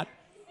punch a lot.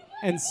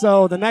 And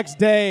so the next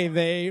day,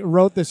 they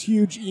wrote this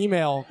huge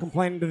email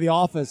complaining to the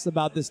office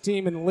about this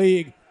team in the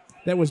league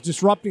that was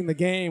disrupting the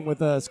game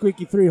with a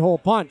squeaky 3-hole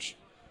punch.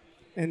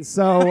 And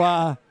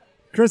so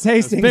Chris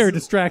Hastings, very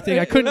distracting.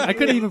 I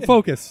couldn't even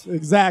focus.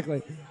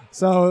 Exactly.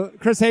 So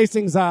Chris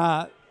Hastings,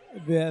 the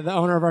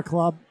owner of our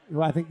club,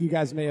 who I think you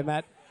guys may have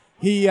met,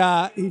 he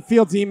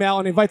fields email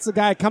and invites the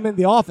guy to come in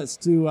the office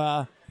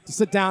to to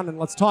sit down and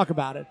let's talk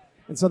about it.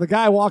 And so the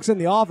guy walks in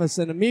the office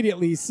and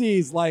immediately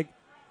sees, like,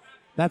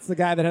 that's the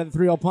guy that had the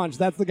 3-0 punch.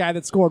 That's the guy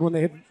that scored when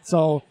they hit.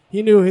 So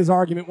he knew his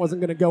argument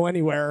wasn't going to go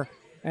anywhere,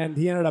 and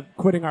he ended up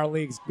quitting our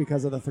leagues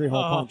because of the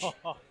 3-hole punch.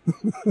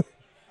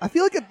 I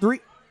feel like a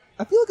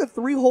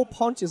 3-hole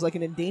punch is like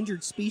an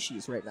endangered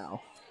species right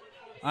now.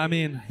 I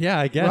mean, yeah,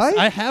 I guess. Right?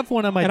 I have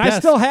one on my And desk. I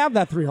still have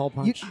that 3-hole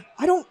punch.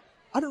 I don't.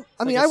 I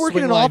mean, like I a work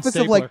in an swing line office of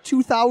stapler. like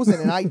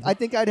 2,000, and I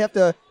think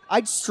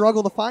I'd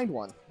struggle to find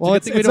one. Well,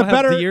 It's a good thing we don't a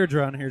better. have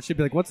Deirdre on here. She'd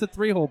be like, "What's a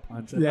 3-hole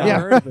punch?" I've Yeah.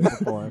 never heard of it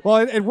before. Well,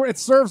 it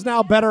serves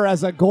now better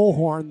as a goal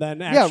horn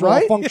than actual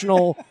right?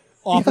 functional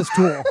office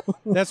tool.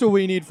 That's what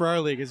we need for our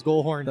league is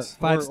goal horns. The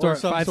or five-star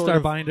some sort five-star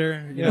of-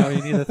 binder. You know,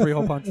 you need a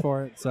 3-hole punch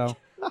for it. So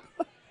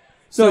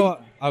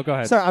oh, go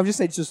ahead. Sorry, I'm just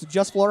saying,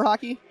 just floor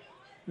hockey.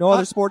 No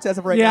other sports as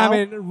of right yeah, now.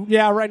 I mean,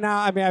 right now,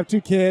 I mean, I have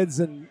 2 kids,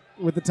 and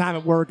with the time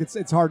at work,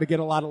 it's hard to get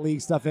a lot of league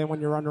stuff in when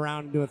you're running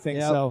around and doing things.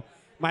 Yep. So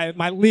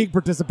my league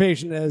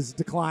participation has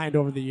declined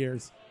over the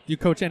years. Do you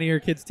coach any of your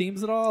kids'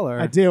 teams at all? Or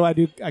I do.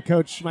 I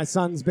coach my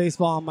son's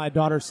baseball and my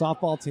daughter's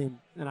softball team,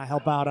 and I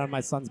help out on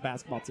my son's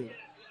basketball team.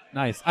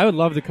 Nice. I would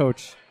love to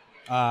coach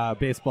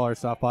baseball or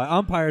softball. I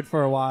umpired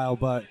for a while,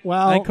 but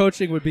Well- I think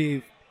coaching would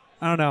be.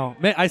 I don't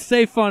know. I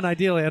say fun.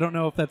 Ideally, I don't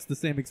know if that's the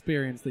same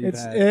experience that you've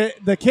had.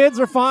 The kids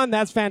are fun.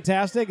 That's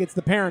fantastic. It's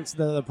the parents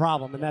that are the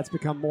problem, and that's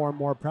become more and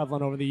more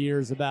prevalent over the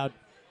years about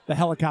the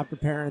helicopter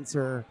parents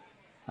or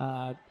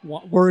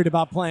worried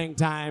about playing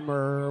time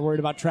or worried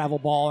about travel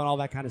ball and all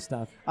that kind of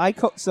stuff. I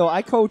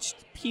coached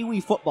Pee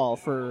Wee football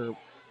for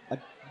a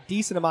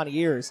decent amount of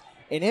years,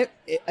 and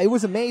it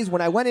was amazing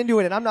when I went into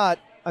it. And I'm not.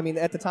 I mean,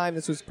 at the time,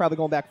 this was probably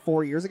going back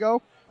 4 years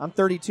ago. I'm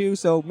 32,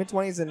 so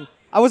mid-20s, and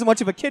I wasn't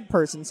much of a kid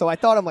person, so I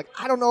thought, I'm like,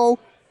 I don't know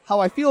how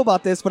I feel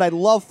about this, but I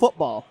love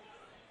football.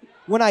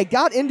 When I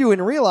got into it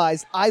and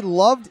realized I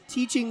loved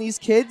teaching these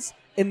kids,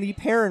 and the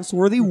parents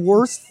were the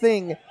worst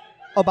thing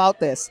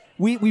about this.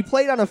 We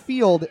played on a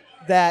field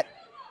that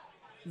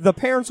the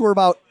parents were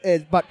about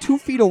 2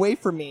 feet away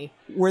from me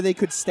where they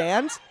could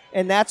stand,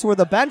 and that's where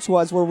the bench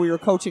was where we were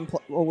coaching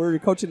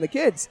the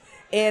kids.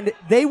 And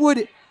they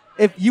would...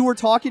 If you were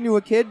talking to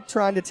a kid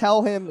trying to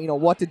tell him,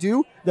 what to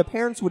do, the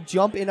parents would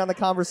jump in on the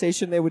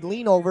conversation. They would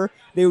lean over.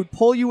 They would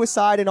pull you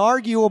aside and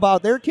argue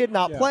about their kid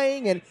not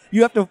playing, and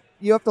you have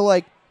to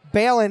like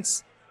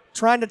balance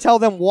trying to tell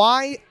them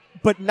why,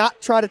 but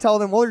not try to tell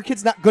them, well, your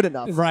kid's not good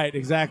enough. Right,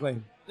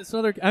 exactly.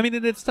 I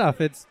mean, it's tough.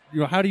 It's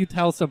how do you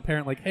tell some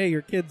parent like, hey,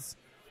 your kid's,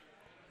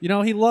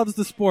 he loves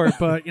the sport,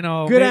 but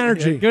Good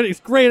energy. Good,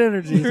 it's great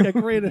energy. He's got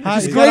great energy.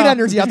 He's great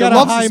energy. He's out got there, a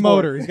loves the high sport.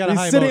 motor. He's got a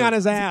high He's sitting motor. on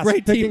his ass,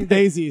 great picking team-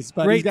 daisies,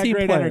 but great he's got team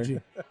great player. energy.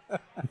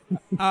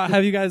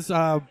 Have you guys?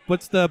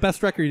 What's the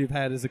best record you've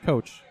had as a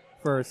coach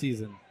for a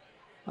season?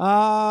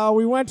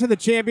 We went to the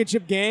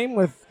championship game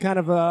with kind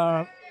of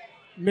a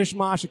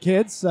mishmash of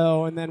kids,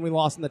 and then we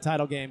lost in the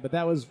title game, but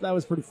that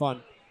was pretty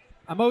fun.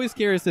 I'm always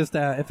curious as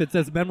to if it's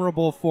as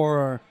memorable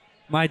for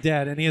my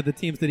dad, any of the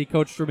teams that he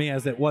coached for me,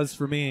 as it was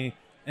for me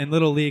in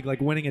Little League,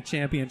 like winning a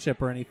championship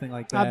or anything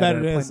like that. I bet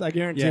it or is. I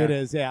guarantee Yeah. it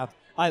is, yeah.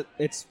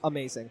 It's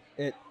amazing.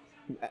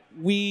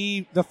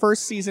 The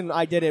first season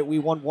I did it, we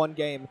won 1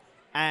 game,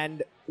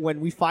 and when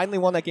we finally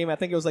won that game, I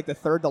think it was like the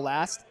third to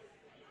last.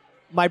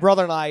 My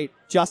brother and I,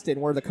 Justin,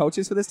 were the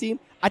coaches for this team.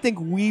 I think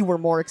we were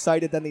more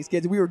excited than these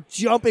kids. We were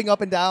jumping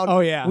up and down.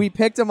 Oh, yeah. We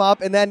picked them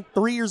up, and then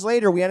 3 years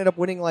later, we ended up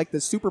winning like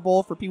the Super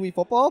Bowl for Pee Wee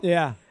football.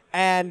 Yeah.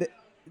 And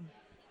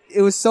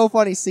it was so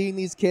funny seeing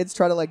these kids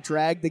try to like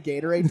drag the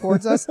Gatorade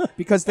towards us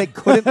because they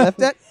couldn't lift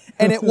it.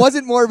 And it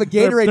wasn't more of a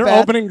Gatorade They're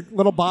bath. opening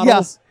little bottles.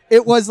 Yes.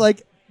 It was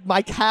like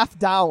my calf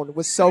down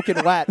was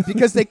soaking wet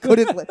because they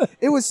couldn't lift.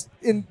 It was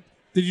in.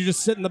 Did you just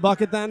sit in the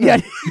bucket then?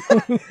 Yeah,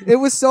 it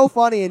was so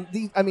funny, and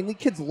the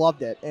kids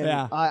loved it, and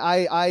Yeah.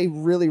 I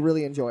really,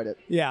 really enjoyed it.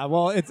 Yeah,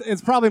 well,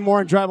 it's probably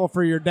more enjoyable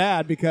for your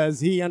dad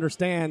because he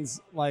understands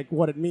like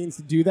what it means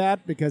to do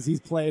that because he's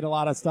played a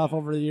lot of stuff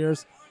over the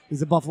years.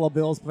 He's a Buffalo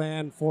Bills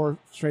fan, 4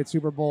 straight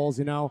Super Bowls,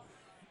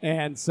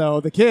 and so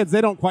the kids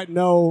they don't quite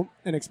know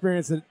and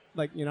experience it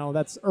like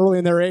that's early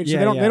in their age. So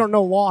Yeah, they don't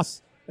know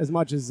loss as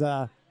much as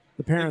the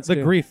parents The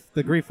do.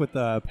 grief with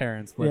the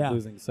parents with Yeah.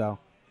 losing.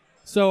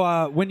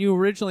 So when you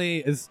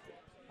originally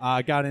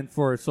got in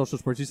for social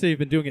sports, you say you've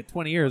been doing it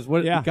 20 years.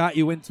 What Yeah. got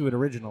you into it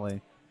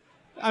originally?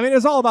 I mean,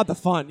 it's all about the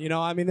fun,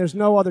 I mean, there's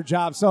no other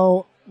job.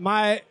 So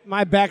my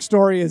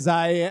backstory is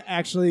I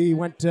actually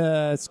went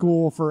to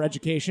school for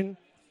education,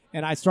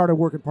 and I started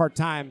working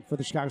part-time for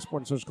the Chicago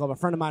Sport and Social Club. A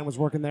friend of mine was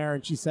working there,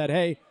 and she said,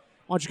 hey,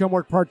 why don't you come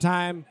work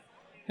part-time?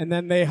 And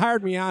then they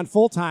hired me on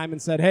full-time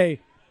and said,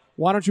 hey,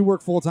 why don't you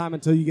work full-time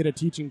until you get a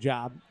teaching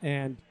job?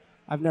 And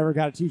I've never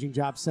got a teaching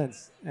job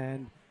since.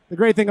 And the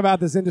great thing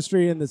about this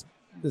industry and this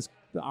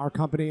our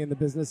company and the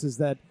business is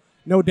that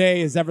no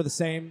day is ever the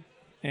same.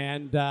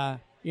 And,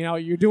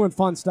 you're doing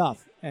fun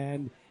stuff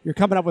and you're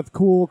coming up with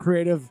cool,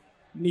 creative,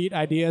 neat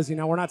ideas.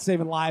 We're not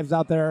saving lives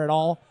out there at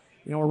all.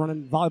 We're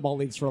running volleyball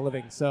leagues for a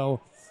living.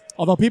 So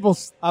although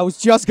I was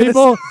just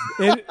gonna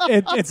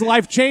it's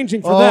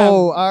life-changing for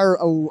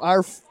them.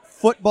 our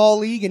football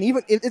league, and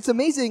even it's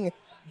amazing.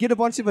 Get a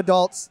bunch of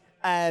adults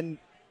and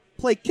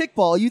play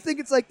kickball. You think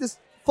it's like this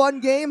fun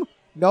game?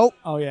 Nope.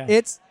 Oh yeah.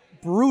 It's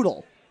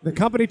brutal. The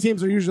company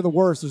teams are usually the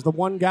worst. There's the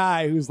one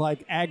guy who's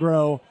like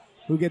aggro,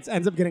 who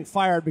ends up getting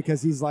fired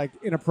because he's like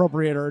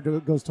inappropriate or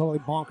goes totally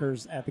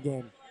bonkers at the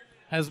game.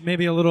 Has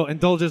maybe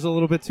indulges a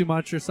little bit too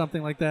much or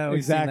something like that.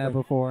 We've seen that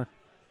before.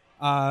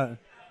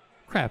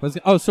 Crap.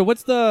 So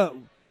what's the?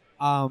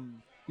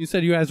 You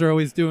said you guys are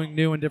always doing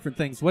new and different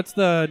things. What's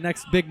the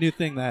next big new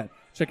thing that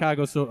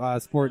Chicago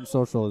Sport and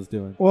Social is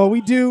doing? Well,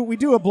 we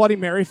do a Bloody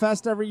Mary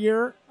Fest every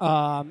year,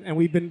 and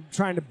we've been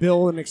trying to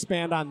build and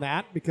expand on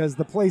that because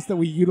the place that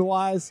we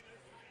utilize,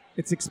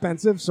 it's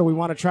expensive, so we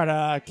want to try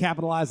to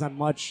capitalize on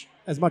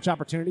as much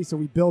opportunity. So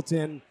we built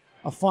in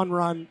a fun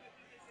run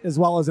as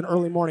well as an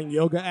early morning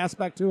yoga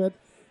aspect to it,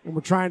 and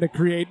we're trying to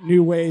create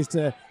new ways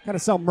to kind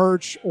of sell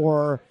merch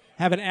or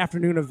have an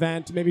afternoon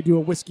event, maybe do a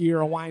whiskey or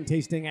a wine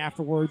tasting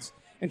afterwards,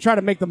 and try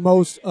to make the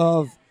most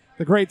of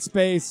the great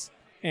space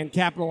and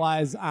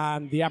capitalize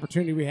on the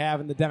opportunity we have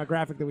and the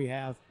demographic that we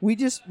have. We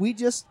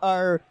just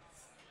are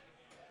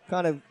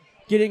kind of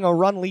getting a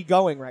run league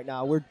going right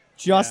now. We're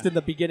just in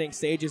the beginning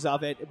stages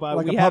of it, but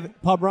like we a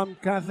have pub run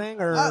kind of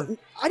thing, or I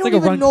don't like a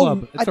even run know.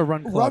 club. It's a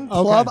run club. Run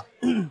club.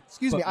 Okay.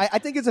 Excuse me. I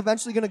think it's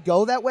eventually going to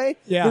go that way.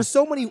 Yeah. There's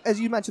so many, as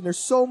you mentioned. There's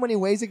so many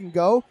ways it can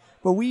go.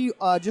 But we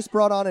just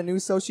brought on a new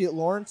associate,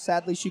 Lauren.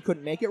 Sadly, she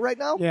couldn't make it right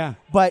now. Yeah.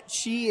 But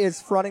she is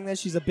fronting this.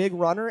 She's a big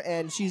runner,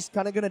 and she's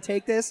kind of going to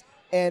take this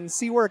and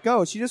see where it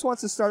goes. She just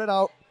wants to start it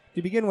out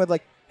to begin with,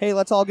 like, hey,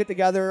 let's all get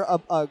together,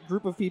 a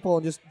group of people,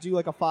 and just do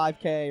like a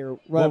 5K or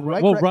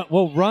whatever.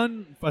 We'll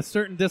run a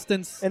certain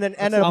distance, and then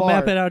end at a I'll bar.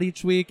 map it out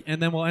each week,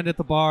 and then we'll end at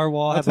the bar. We'll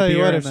all I'll have tell a you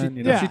beer, what, and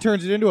if then, if she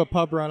turns it into a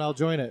pub run, I'll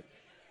join it.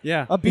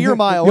 yeah. A beer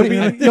mile.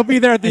 You'll be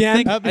there at the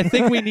end. I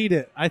think we need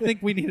it. I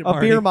think we need it, A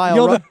Marty. beer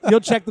mile. You'll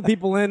check the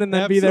people in and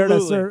then be there to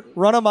Absolutely. serve.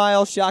 Run a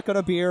mile, shotgun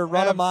a beer.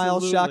 Run a mile,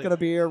 Absolutely. shotgun a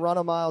beer. Run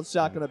a mile,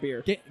 shotgun a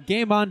beer.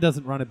 Game On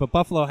doesn't run it, but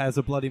Buffalo has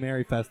a Bloody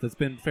Mary Fest that's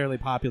been fairly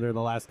popular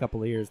the last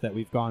couple of years that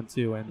we've gone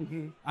to,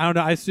 and I don't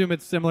know. I assume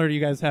it's similar.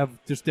 You guys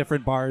have just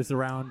different bars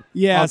around.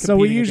 Yeah, all so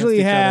we competing usually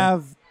against each other.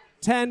 have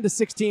 10 to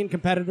 16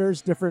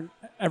 competitors, different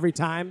every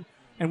time,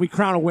 and we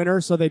crown a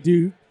winner. So they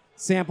do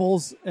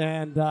samples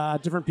and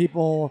different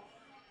people.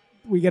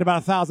 We get about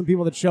 1,000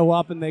 people that show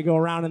up, and they go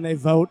around and they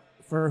vote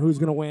for who's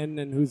going to win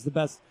and who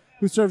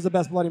serves the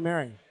best Bloody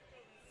Mary.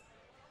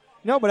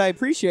 No, but I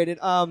appreciate it.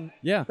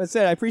 Yeah. That's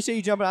it. I appreciate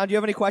you jumping on. Do you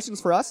have any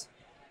questions for us?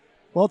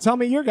 Well, tell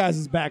me your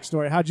guys'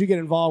 backstory. How'd you get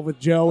involved with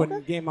Joe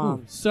and Game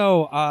On?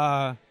 So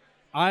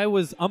I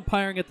was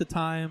umpiring at the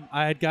time.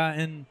 I had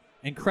gotten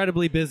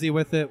incredibly busy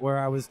with it, where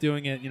I was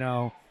doing it,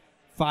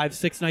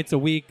 5-6 nights a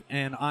week,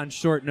 and on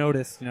short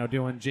notice,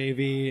 doing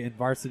JV and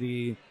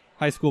varsity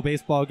high school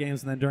baseball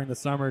games, and then during the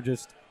summer,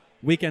 just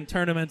weekend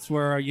tournaments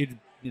where you'd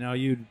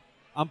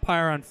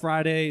umpire on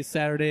Friday,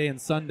 Saturday, and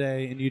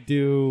Sunday, and you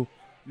do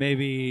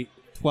maybe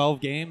 12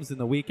 games in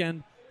the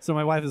weekend. So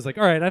my wife is like,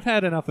 all right, I've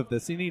had enough of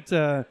this. You need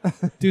to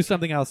do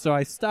something else. So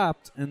I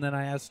stopped, and then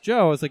I asked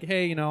Joe, I was like,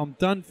 hey, I'm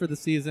done for the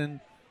season.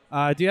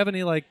 Do you have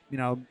any, kickball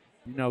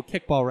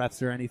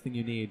refs or anything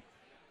you need?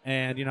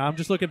 And, I'm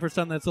just looking for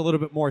something that's a little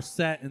bit more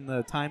set in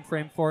the time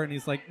frame for it. And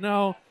he's like,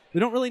 no, we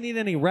don't really need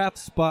any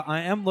reps, but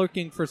I am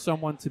looking for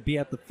someone to be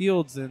at the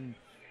fields and,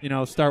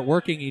 start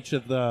working each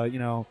of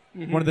the,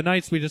 one of the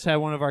nights we just had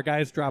one of our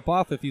guys drop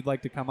off if you'd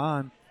like to come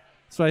on.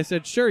 So I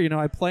said, sure,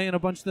 I play in a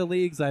bunch of the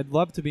leagues. I'd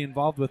love to be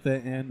involved with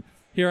it. And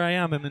here I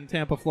am. I'm in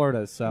Tampa,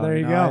 Florida. So there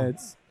you go.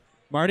 It's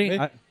Marty.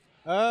 Hey,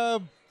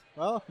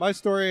 well, my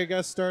story, I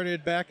guess,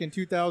 started back in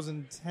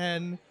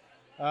 2010.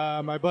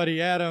 My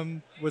buddy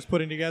Adam was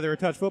putting together a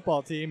touch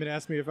football team and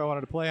asked me if I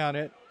wanted to play on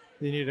it.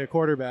 He needed a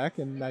quarterback,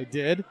 and I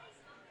did.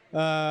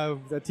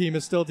 That team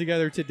is still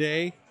together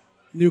today.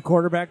 New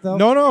quarterback, though?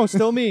 No,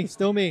 still me.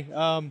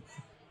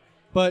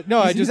 But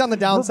no, He's on the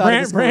downside of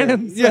his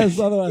Brandon career. says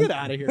otherwise. Get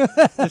out of here,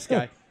 this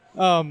guy.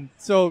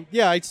 So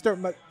yeah,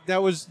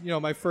 that was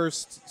my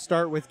first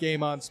start with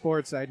Game On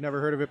Sports. I'd never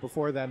heard of it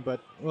before then, but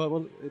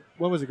when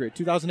was it great?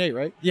 2008,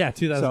 right? Yeah,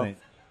 2008.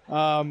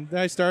 Then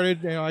I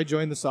started. I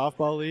joined the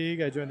softball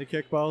league. I joined the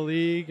kickball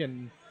league,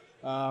 and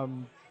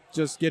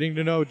just getting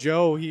to know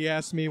Joe. He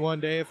asked me one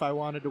day if I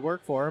wanted to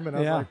work for him, and I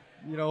was like,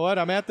 you know what?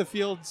 I'm at the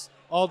fields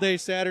all day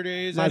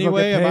Saturdays Might as well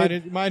anyway. get I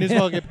paid. might as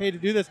well get paid to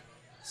do this.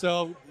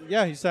 So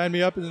yeah, he signed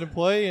me up as an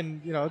employee,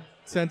 and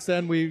since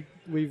then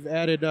we've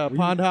added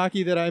pond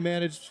hockey that I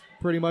managed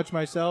pretty much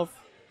myself,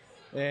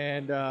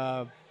 and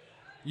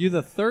You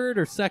the third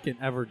or second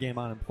ever Game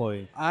On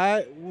employee?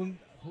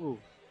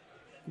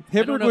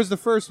 Hibbard know. was the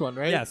first one,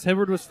 right? Yes,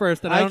 Hibbard was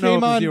first, and I I don't know came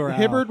if it was on. you or Al.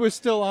 Hibbard was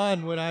still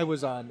on when I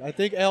was on. I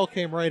think Al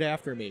came right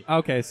after me.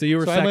 Okay, so you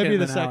were So I second, might be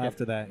the and then Al second.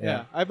 after that.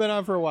 Yeah, I've been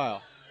on for a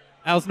while.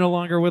 Al's no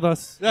longer with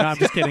us. No, I'm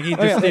just kidding. He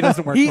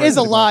doesn't work. He for us is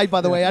anymore. alive,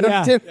 by the way. I don't.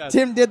 Yeah. Tim, Yes.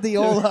 Tim did the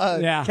old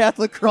Yeah.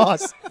 Catholic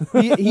cross.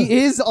 He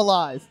is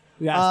alive.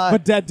 Yes, Uh,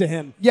 but dead to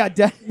him. Yeah.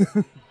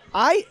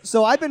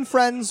 I've been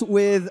friends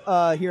with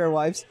here are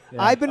wives.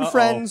 I've been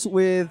friends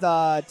with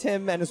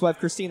Tim and his wife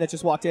Christine that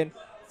just walked in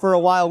for a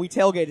while. We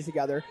tailgated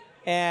together,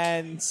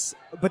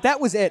 but that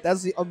was it. That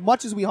was as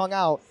much as we hung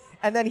out.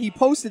 And then he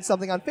posted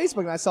something on Facebook,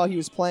 and I saw he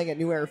was playing at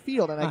New Era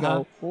Field, and I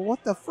go, well,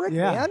 what the frick,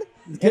 Yeah. man?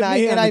 Get And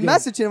me in I the game.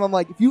 messaged him. I'm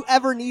like, if you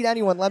ever need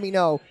anyone, let me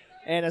know.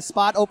 And a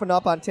spot opened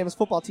up on Tim's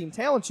football team,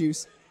 Talent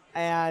Juice,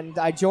 and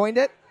I joined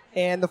it.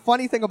 And the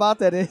funny thing about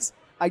that is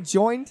I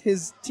joined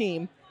his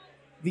team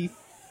the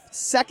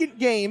second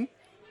game.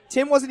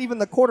 Tim wasn't even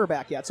the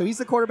quarterback yet, so he's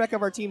the quarterback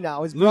of our team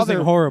now. His Losing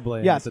brother,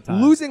 horribly yes, at the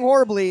time. losing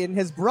horribly, and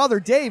his brother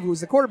Dave, who was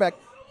the quarterback,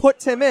 put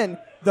Tim in.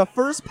 The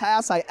first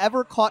pass I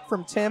ever caught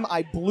from Tim,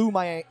 I blew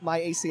my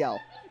ACL.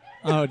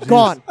 Oh, geez.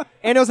 Gone.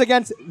 And it was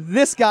against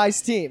this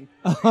guy's team.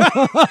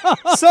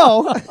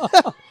 So,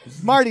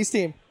 Marty's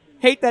team.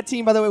 Hate that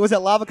team, by the way. Was it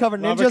Lava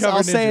Covered Lava Ninjas? Covered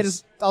I'll say it.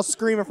 Ninjas. I'll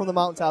scream it from the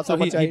mountaintops. So how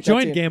much I he hate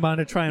joined that team. Game On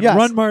to try and Yes.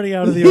 run Marty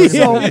out of the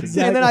So,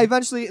 organization. and then I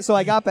eventually, so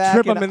I got back.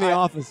 Trip him and in the I-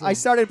 office. I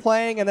started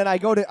playing, and then I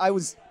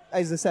was,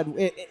 as I said,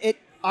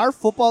 our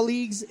football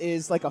leagues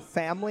is like a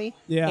family.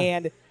 Yeah.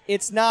 And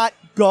it's not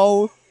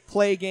go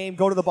play a game,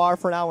 go to the bar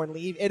for an hour and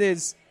leave. It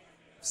is,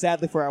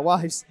 sadly for our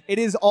wives, it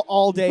is an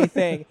all-day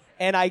thing.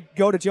 And I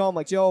go to Joe. I'm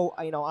like, Joe,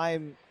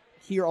 I'm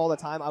here all the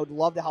time. I would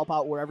love to help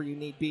out wherever you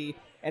need be.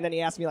 And then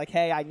he asked me like,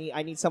 hey, I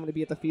need someone to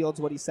be at the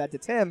fields. What he said to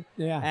Tim.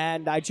 Yeah.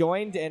 And I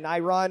joined, and I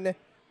run.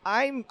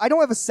 I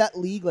don't have a set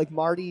league like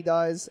Marty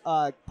does.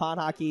 Pond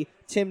hockey.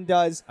 Tim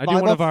does. I do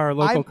one volleyball. of our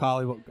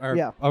local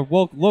I'm- our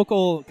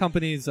local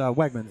companies,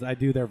 Wegmans. I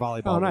do their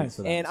volleyball. Oh, nice. leagues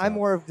for them, And so. I'm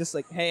more of just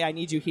like, hey, I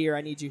need you here,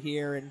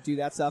 and do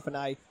that stuff. And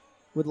I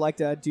would like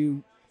to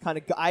do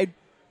I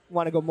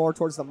want to go more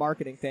towards the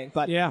marketing thing.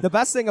 But Yeah. the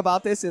best thing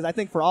about this is, I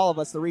think for all of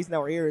us, the reason that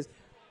we're here is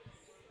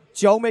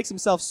Joe makes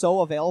himself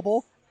so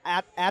available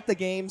at the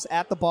games,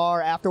 at the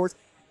bar, afterwards.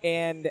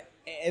 And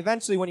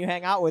eventually when you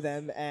hang out with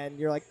him and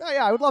you're like, oh,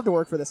 yeah, I would love to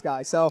work for this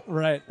guy. So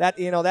Right.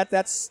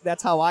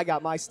 that's how I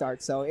got my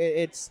start. So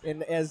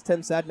and as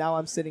Tim said, now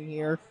I'm sitting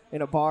here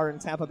in a bar in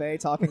Tampa Bay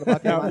talking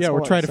about Yeah, Carolina we're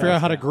sports. trying to So- figure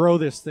out how to grow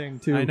this thing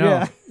to I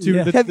know. to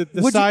Yeah. the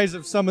Would you- size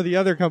of some of the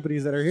other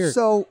companies that are here.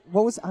 So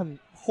what was I'm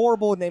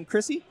horrible named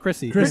Chrissy.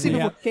 Chrissy. Chrissy, Chrissy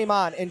yeah. came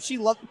on and she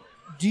loved.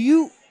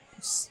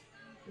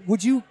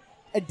 Would you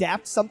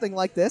adapt something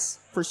like this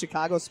for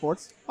Chicago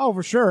sports? Oh,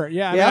 for sure.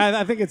 Yeah. Yeah? I mean,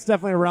 I think it's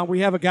definitely around. We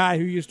have a guy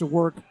who used to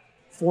work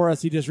for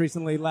us. He just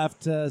recently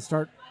left to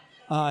start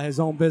his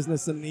own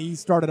business, and he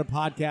started a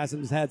podcast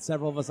and has had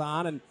several of us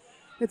on. And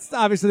it's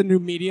obviously the new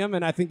medium,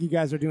 and I think you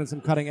guys are doing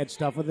some cutting edge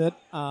stuff with it.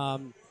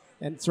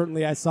 And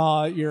certainly, I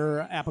saw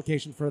your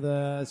application for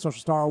the Social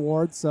Star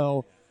Awards.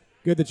 So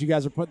good that you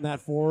guys are putting that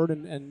forward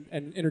and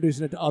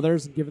introducing it to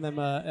others and giving them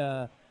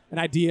an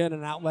idea and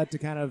an outlet to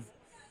kind of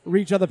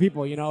reach other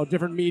people. You know,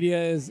 different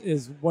media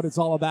is what it's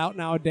all about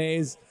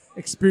nowadays.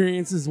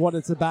 Experience is what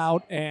it's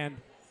about, and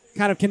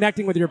kind of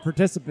connecting with your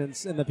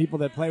participants and the people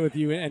that play with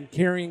you and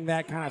carrying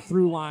that kind of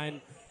through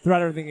line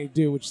throughout everything you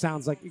do, which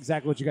sounds like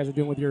exactly what you guys are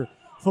doing with your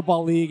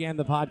football league and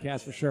the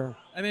podcast for sure.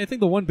 I mean, I think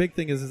the one big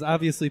thing is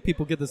obviously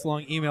people get this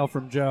long email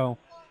from Joe.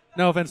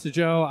 No offense to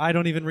Joe, I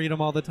don't even read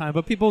them all the time,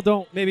 but people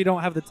don't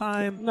have the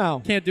time.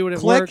 No. Can't do it at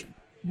Click, work.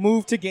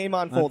 move to Game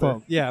On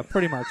folder. Yeah,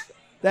 pretty much.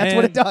 That's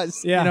what it And,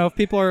 does. Yeah. You know, if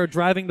people are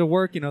driving to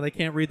work, they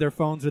can't read their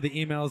phones or the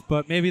emails,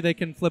 but maybe they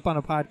can flip on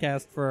a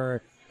podcast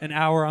for an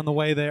hour on the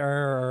way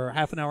there, or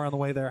half an hour on the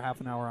way there,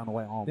 half an hour on the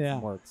way home Yeah.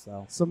 from work.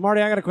 So So,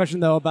 Marty, I got a question,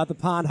 though, about the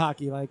pond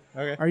hockey. Like,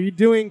 Okay. are you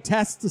doing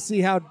tests to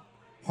see how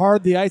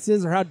hard the ice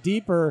is or how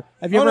deep? Or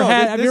have you Oh, ever no,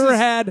 had this- have this you ever is-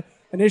 had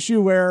an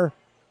issue where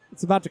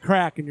it's about to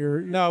crack and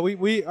you're No,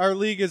 we our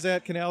league is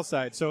at Canal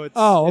Side, so it's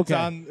Oh,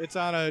 okay. it's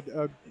on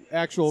a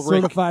actual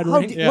rink. certified How,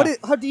 rink? deep, Yeah.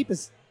 how deep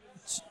is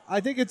I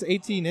think it's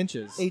 18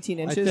 inches. 18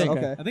 I inches? think.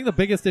 Okay. I think the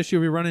biggest issue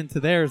we run into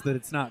there is that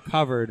it's not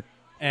covered,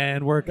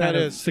 and we're kind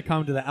That of is.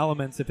 succumb to the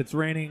elements. If it's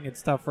raining,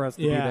 it's tough for us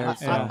to Yeah,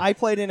 be there. So. I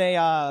played in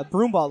a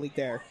broomball league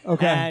there.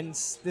 Okay. And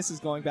this is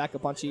going back a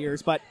bunch of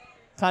years, but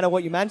kind of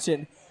what you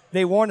mentioned,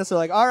 they warned us. They're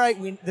like, all right,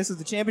 this is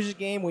the championship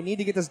game. We need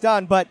to get this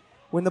done. But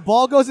when the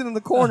ball goes into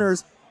the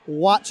corners,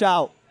 watch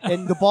out.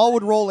 And the ball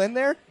would roll in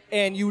there,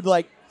 and you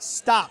would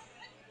stop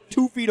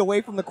 2 feet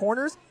away from the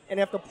corners and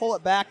have to pull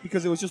it back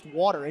because it was just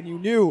water. And you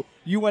knew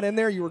you went in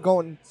there, you were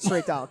going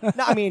straight down.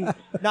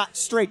 Not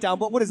straight down,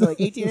 but what is it,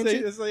 18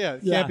 inches? It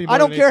Yeah. can't be more I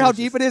don't than care 18 how inches.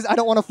 deep it is. I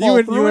don't want to fall You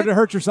would through it.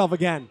 hurt yourself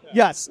again.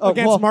 Yes. Oh,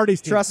 Against well, Marty's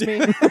team. Trust me.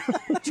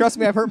 Trust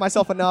me, I've hurt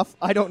myself enough.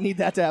 I don't need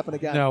that to happen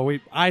again. No,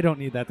 I don't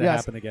need that to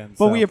Yes. happen again.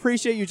 But so. we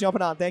appreciate you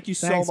jumping on. Thank you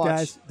Thanks, so much.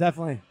 guys.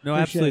 Definitely. No,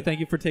 Appreciate absolutely. it. Thank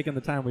you for taking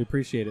the time. We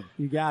appreciate it.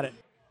 You got it.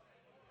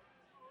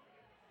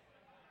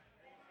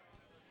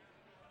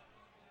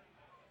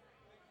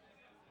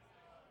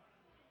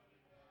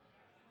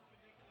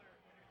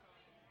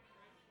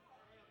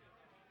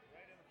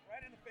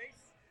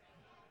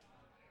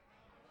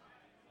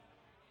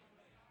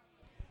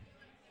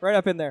 Right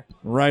up in there.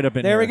 Right up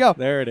in There here. we go.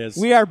 There it is.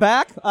 We are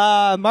back.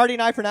 Marty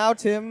and I for now.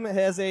 Tim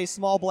has a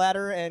small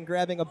bladder and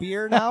grabbing a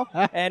beer now.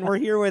 And we're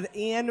here with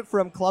Ian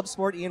from Club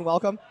Sport. Ian,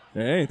 welcome.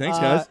 Hey, thanks,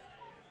 Uh, guys.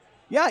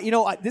 Yeah,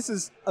 this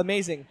is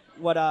amazing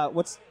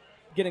what's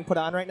getting put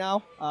on right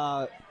now.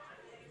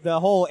 The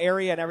whole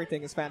area and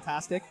everything is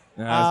fantastic.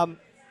 Yeah.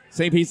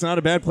 St. Pete's not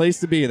a bad place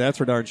to be. That's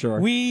for darn sure.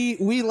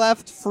 We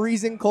left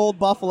freezing cold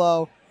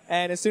Buffalo,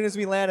 And as soon as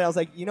we landed, I was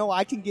like,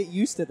 I can get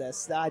used to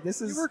this.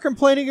 This You is were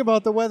complaining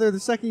about the weather the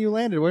second you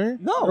landed, weren't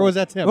you? No. Or was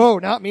that Tim? Oh,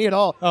 not me at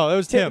all. Oh, that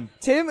was Tim.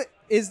 Tim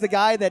is the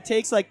guy that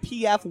takes like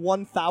PF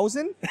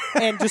 1000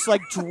 and just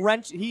like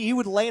drench. He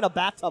would lay in a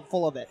bathtub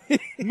full of it.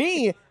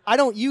 Me, I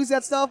don't use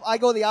that stuff. I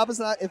go the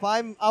opposite. If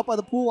I'm out by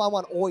the pool, I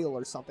want oil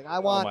or something. I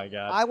want. my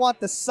God. I want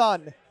the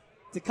sun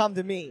to come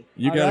to me.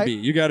 You all gotta right?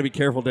 you gotta be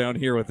careful down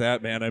here with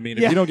that, man. I mean,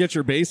 if Yeah. you don't get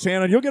your base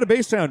tan on, you'll get a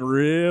base tan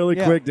really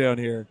Yeah. quick down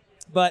here.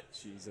 But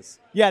Jesus.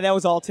 yeah, that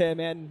was all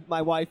Tim and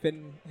my wife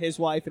and his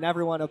wife and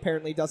everyone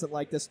apparently doesn't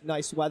like this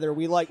nice weather.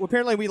 We like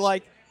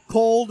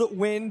cold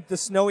wind, the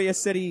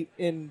snowiest city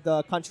in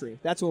the country.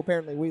 That's what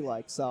apparently we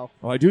like. So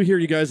Well, I do hear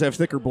you guys have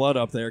thicker blood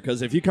up there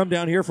because if you come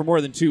down here for more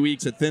than 2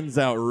 weeks, it thins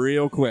out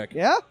real quick.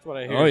 yeah. That's what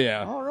I hear. Oh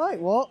yeah. All right.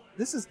 Well,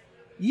 this is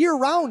year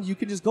round. You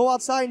can just go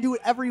outside and do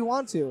whatever you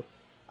want to.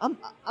 I'm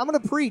gonna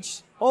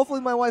preach. Hopefully,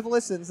 my wife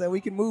listens and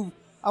we can move.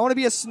 I want to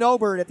be a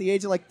snowbird at the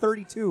age of like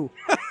 32.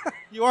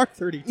 You are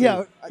 32.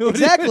 Yeah,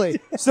 exactly.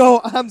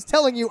 So I'm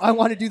telling you, I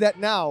want to do that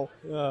now.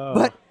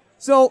 But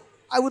so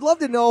I would love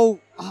to know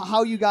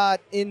how you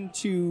got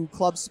into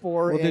club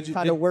sport Well, and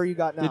kind of where you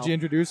got now. Did you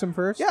introduce him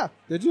first? Yeah.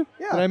 Did you?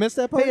 Yeah. Did I miss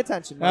that part? Pay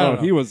attention. I don't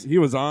Oh, know. he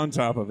was on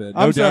top of it.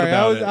 No I'm doubt sorry.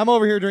 about it. I'm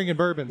over here drinking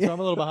bourbon, so I'm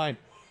a little behind.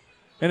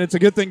 And it's a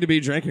good thing to be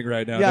drinking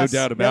right now. Yes. No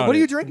doubt Yeah, about it. what are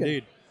you drinking?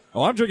 Indeed.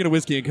 Oh, I'm drinking a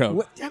whiskey and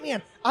Coke. Yeah,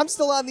 man, I'm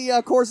still on the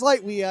Coors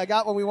Light we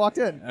got when we walked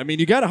in. I mean,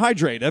 you got to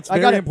hydrate. That's I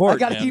very got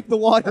important. I got to man. keep the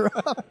water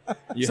up.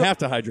 You have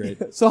to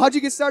hydrate. So how'd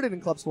you get started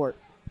in club sport?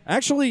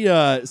 Actually,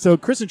 so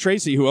Chris and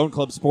Tracy, who own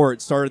Club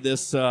Sport, started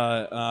this.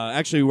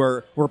 Actually,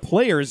 were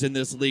players in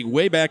this league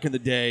way back in the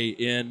day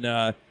in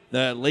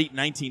the late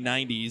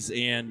 1990s,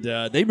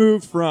 and they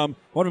moved from.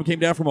 One of them came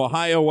down from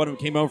Ohio. One of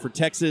them came over from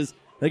Texas.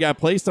 They got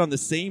placed on the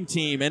same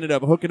team, ended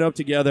up hooking up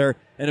together,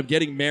 ended up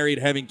getting married,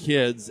 having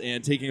kids,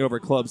 and taking over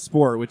Club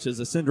Sport, which is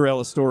a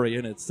Cinderella story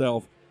in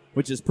itself,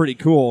 which is pretty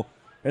cool.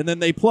 And then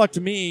they plucked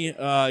me,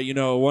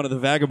 one of the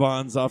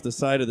vagabonds off the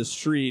side of the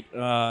street.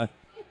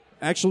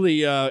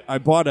 Actually, I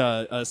bought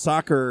a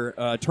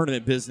soccer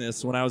tournament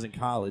business when I was in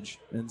college.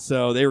 And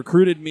so they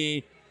recruited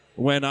me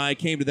when I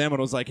came to them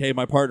and was like, hey,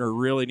 my partner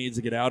really needs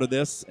to get out of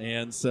this.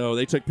 And so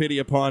they took pity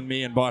upon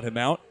me and bought him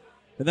out.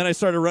 And then I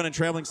started running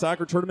traveling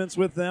soccer tournaments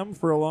with them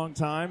for a long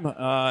time.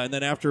 And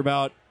then after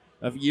about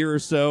a year or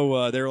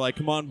so, they were like,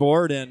 come on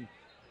board. And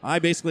I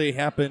basically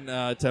happen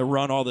to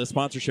run all the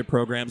sponsorship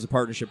programs and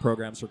partnership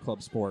programs for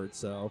Club Sport.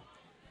 So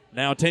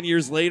now, 10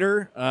 years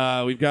later,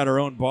 we've got our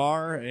own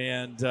bar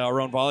and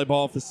our own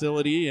volleyball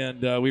facility,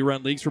 and we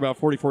run leagues for about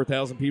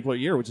 44,000 people a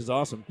year, which is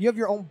awesome. You have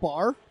your own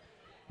bar?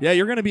 Yeah,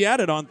 you're going to be at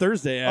it on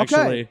Thursday,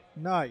 actually.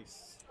 Nice.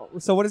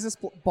 So what is this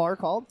bar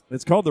called?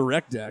 It's called the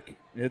Rec Deck.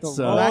 It's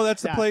The Oh,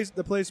 that's the Deck. place.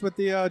 The place with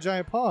the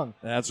giant pong.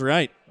 That's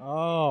right.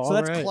 Oh, So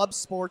that's all right. Club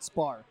Sports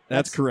Bar.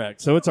 That's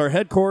correct. So it's our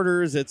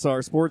headquarters, it's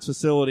our sports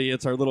facility,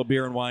 it's our little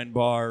beer and wine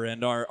bar,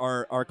 and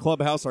our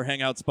clubhouse, our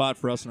hangout spot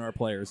for us and our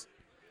players.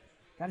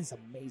 That is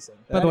amazing.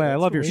 By the way, I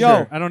love your Joe.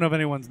 shirt. I don't know if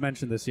anyone's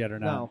mentioned this yet or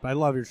not, No. but I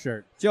love your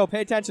shirt. Joe,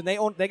 pay attention.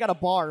 They got a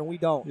bar and we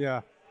don't.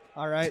 Yeah.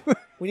 All right.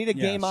 We need a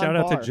Yeah, game on shout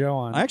out bar. to Joe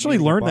on. I actually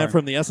being the learned that bar.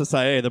 from the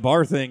SSIA. The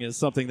bar thing is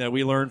something that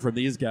we learned from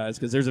these guys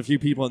because there's a few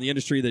people in the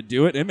industry that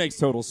do it. It makes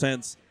total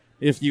sense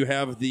if you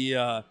have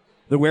the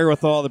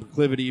wherewithal, the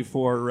proclivity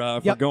for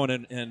Yep. going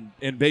and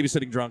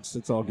babysitting drunks.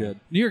 It's all good.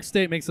 New York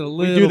State makes it a do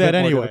little that bit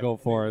more anyway.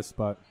 difficult for us,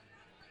 but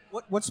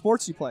What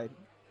sports you played?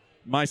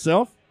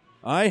 Myself,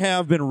 I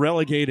have been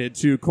relegated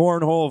to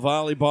cornhole,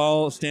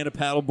 volleyball, stand-up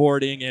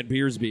paddleboarding, and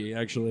Beersby,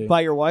 actually.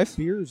 By your wife?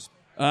 Beers.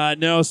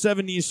 No,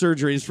 7 knee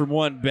surgeries from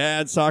one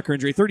bad soccer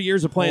injury. 30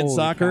 years of playing Holy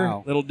soccer.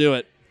 cow. That'll do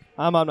it.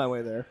 I'm on my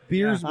way there.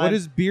 Beers. Yeah. What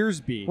is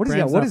Beersby? What is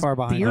Brand's that? What not is far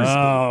behind. beers?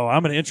 Oh,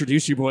 I'm going to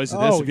introduce you boys to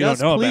this if you yes,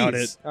 don't know about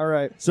please. it. All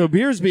right. So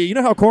Beersby, you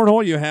know how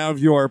cornhole you have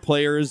your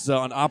players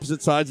on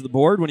opposite sides of the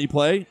board when you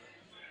play?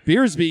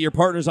 Beersby, your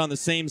partner's on the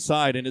same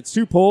side, and it's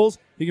two poles.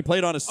 You can play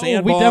it on a oh,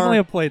 sandbar. we definitely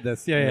have played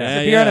this. Yeah, yeah.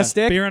 Yeah, Beer on yeah. a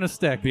stick? Beer on a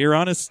stick. Beer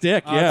on a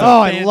stick, It's yeah. a Oh,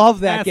 I love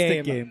that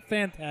fantastic game.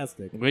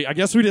 Fantastic. I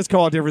guess we just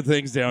call it different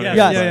things down Yeah, here.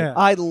 Yes, yeah, yeah.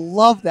 I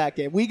love that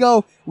game. We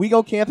go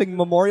camping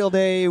Memorial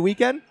Day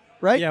weekend,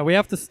 right? Yeah, we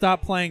have to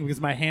stop playing because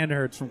my hand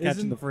hurts from catching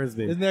Isn't- the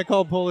frisbee. Isn't that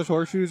called Polish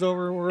horseshoes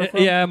over where we're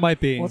from? Yeah, it might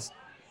be. What's-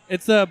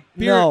 It's a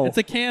beer. No. It's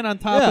a can on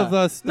top Yeah. of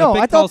a No,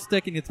 big I tall thought-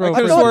 stick, and you throw. I a could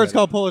have frisbee. swore it's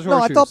called Polish No, I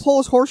horseshoes. thought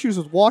Polish horseshoes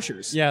was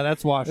washers. Yeah,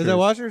 that's washers. Is that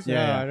washers?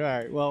 Yeah. All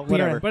right. Well, Beer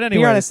whatever. on, But beer on a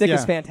anyways, stick yeah.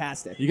 is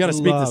fantastic. You got to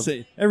speak the Love.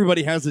 same.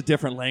 Everybody has a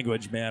different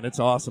language, man. It's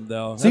awesome,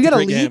 though. So you That's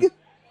got a great game. league?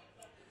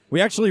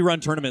 We actually run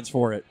tournaments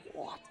for it.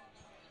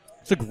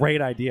 It's a great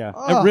idea.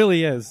 Oh. It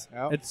really is.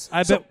 Yep. It's.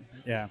 I So- bet.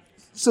 Yeah.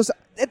 So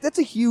that's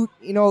a huge,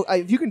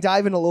 if you can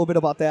dive in a little bit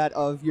about that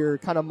of your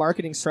kind of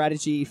marketing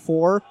strategy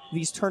for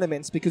these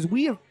tournaments, because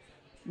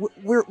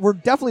we're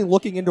definitely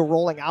looking into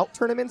rolling out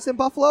tournaments in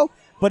Buffalo,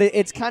 but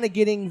it's kind of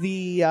getting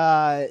the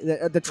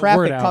traffic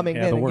word out. coming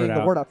Yeah, in the and word getting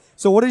the out. word out.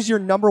 So what is your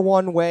number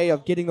one way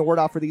of getting the word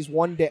out for these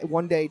one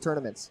day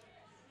tournaments?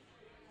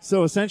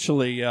 So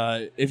essentially,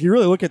 if you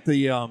really look at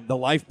the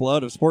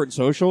lifeblood of sport and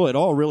social, it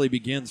all really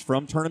begins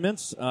from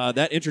tournaments.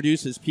 That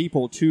introduces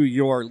people to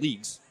your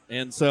leagues,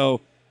 and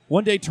so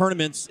one-day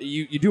tournaments,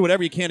 you do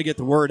whatever you can to get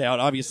the word out.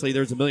 Obviously,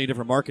 there's a million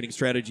different marketing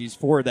strategies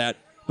for that.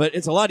 But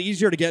it's a lot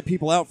easier to get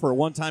people out for a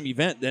one-time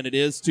event than it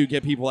is to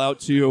get people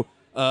out to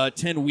a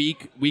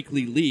 10-week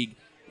weekly league.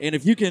 And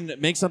if you can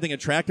make something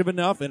attractive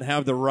enough and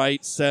have the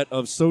right set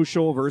of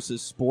social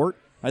versus sport,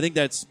 I think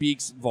that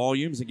speaks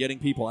volumes in getting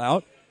people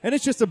out. And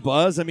it's just a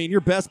buzz. I mean,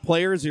 your best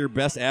players, your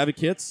best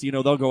advocates,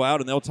 they'll go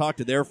out and they'll talk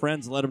to their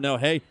friends and let them know,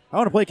 hey, I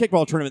want to play a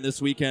kickball tournament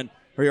this weekend.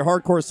 Or your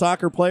hardcore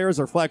soccer players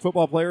or flag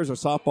football players or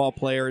softball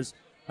players.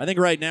 I think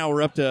right now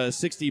we're up to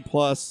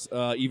 60-plus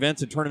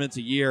events and tournaments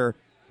a year.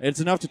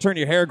 It's enough to turn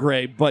your hair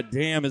gray, but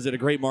damn, is it a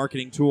great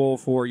marketing tool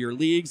for your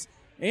leagues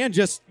and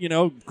just,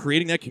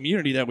 creating that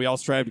community that we all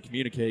strive to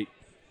communicate.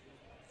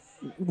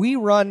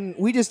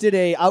 We just did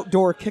a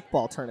outdoor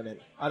kickball tournament.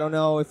 I don't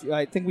know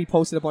I think we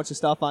posted a bunch of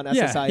stuff on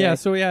SSIA. Yeah,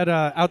 so we had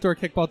an outdoor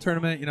kickball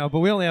tournament, but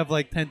we only have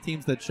like 10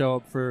 teams that show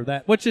up for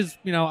that, which is,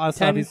 us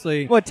 10,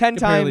 obviously. Well, 10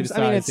 comparatively times,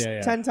 to I mean, size.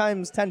 it's 10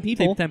 times 10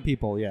 people. 10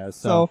 people, yeah.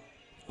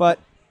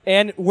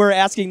 And we're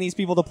asking these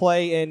people to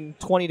play in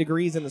 20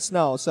 degrees in the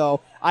snow. So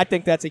I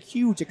think that's a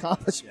huge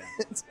accomplishment.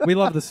 We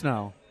love the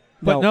snow.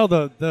 But no,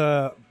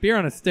 the beer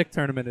on a stick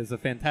tournament is a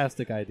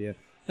fantastic idea.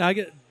 Now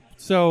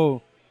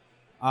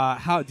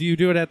how do you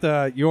do it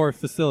at your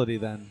facility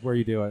then, where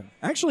you do it?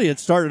 Actually, it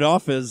started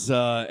off as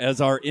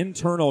our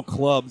internal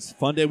club's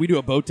fun day. We do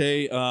a boat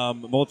day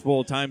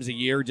multiple times a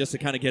year just to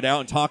kind of get out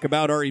and talk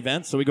about our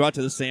events. So we go out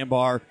to the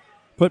sandbar,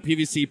 put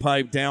PVC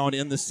pipe down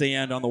in the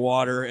sand on the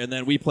water, and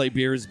then we play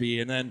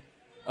Beersby. And then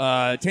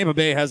Tampa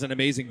Bay has an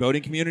amazing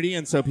boating community,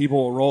 and so people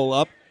will roll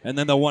up, and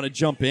then they'll want to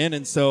jump in.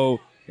 And so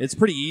it's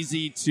pretty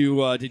easy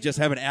to just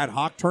have an ad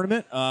hoc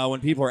tournament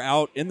when people are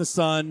out in the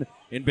sun,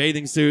 in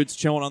bathing suits,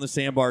 chilling on the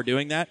sandbar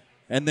doing that.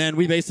 And then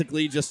we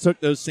basically just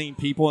took those same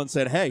people and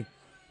said, hey,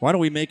 why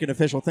don't we make an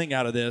official thing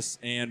out of this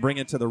and bring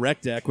it to the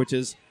rec deck, which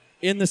is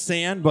in the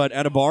sand but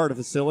at a bar at a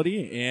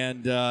facility,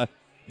 and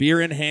beer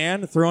in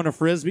hand, throwing a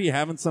Frisbee,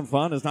 having some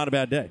fun is not a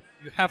bad day.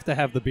 You have to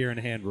have the beer in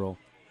hand rule.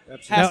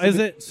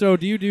 Absolutely. Now, so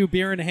do you do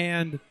beer in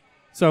hand?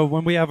 So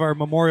when we have our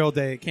Memorial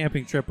Day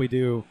camping trip, we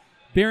do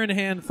beer in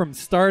hand from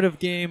start of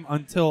game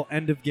until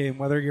end of game,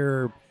 whether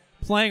you're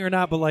playing or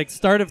not, but like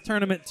start of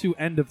tournament to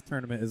end of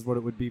tournament is what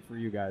it would be for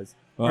you guys.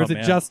 Or is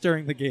it just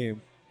during the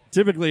game?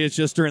 Typically, it's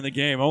just during the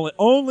game,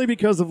 only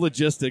because of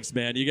logistics,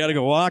 man. You got to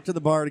go walk to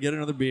the bar to get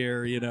another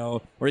beer, or you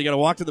got to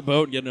walk to the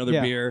boat and get another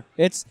beer.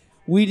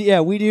 We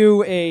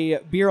do a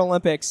beer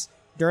Olympics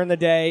during the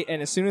day,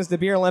 and as soon as the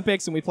beer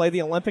Olympics and we play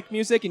the Olympic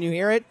music and you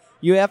hear it,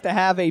 you have to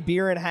have a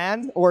beer in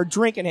hand or a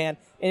drink in hand,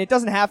 and it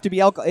doesn't have to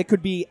be alcohol. It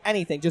could be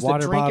anything, just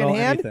Water a drink bottle, in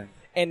hand, anything.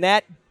 and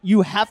that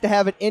you have to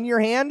have it in your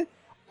hand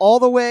all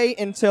the way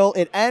until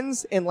it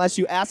ends, unless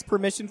you ask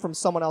permission from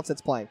someone else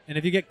that's playing. And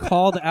if you get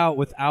called out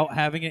without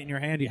having it in your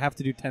hand, you have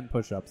to do 10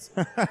 push-ups.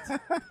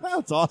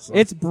 That's awesome.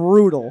 It's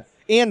brutal.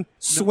 And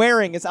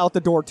swearing is out the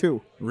door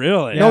too.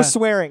 Really? No Yeah.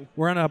 swearing.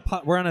 We're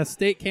on a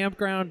state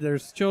campground.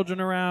 There's children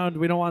around.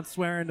 We don't want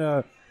swearing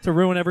to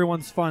ruin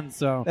everyone's fun.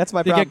 So That's my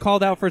if you problem. get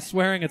called out for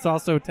swearing, it's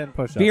also 10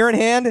 push-ups. Beer in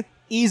hand,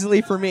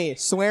 easily for me.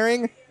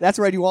 Swearing, that's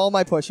where I do all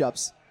my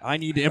push-ups. I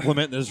need to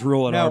implement this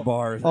rule at our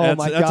bar. Oh that's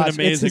my that's gosh. an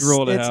amazing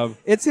rule to have.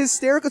 It's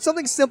hysterical.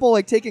 Something simple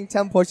like taking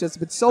 10 push-ups,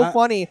 but so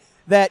funny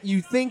that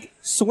you think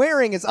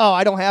swearing is,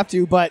 I don't have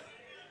to, but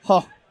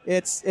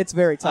it's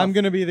very tough. I'm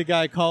going to be the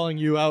guy calling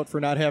you out for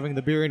not having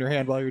the beer in your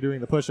hand while you're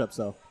doing the push-ups,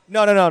 though.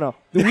 No.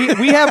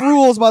 We have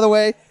rules, by the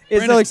way.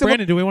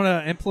 Brandon, do we want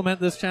to implement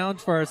this challenge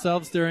for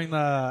ourselves during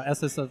the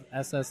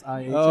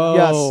SSIA?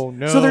 Oh, Yes.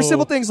 no. So there's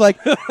simple things like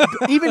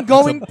even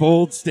going That's a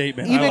bold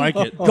statement. I like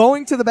it.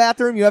 going to the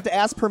bathroom, you have to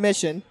ask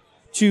permission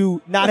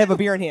to not have a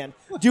beer in hand.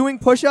 Doing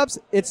push-ups,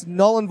 it's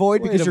null and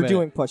void Wait because a you're minute.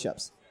 doing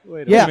push-ups.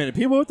 Wait Yeah. Wait a minute.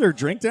 People with their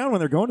drink down when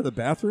they're going to the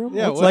bathroom?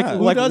 Yeah, What's like, that?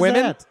 who Like does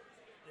women? that?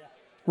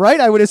 Right?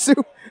 I would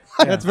assume.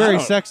 That's very I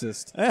don't-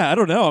 sexist. Yeah, I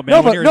don't know,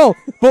 man.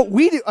 But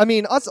we do. I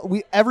mean,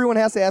 everyone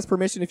has to ask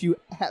permission if you,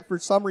 for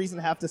some reason,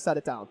 have to set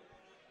it down.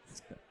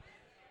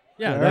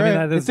 Yeah, All I mean,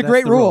 right. that is, It's a that's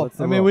great the rule. That's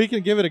the I mean, rule. we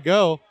can give it a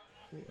go.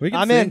 We can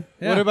I'm see. in.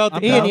 Yeah, What about the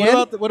I'm Ian, down. you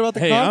in? what about the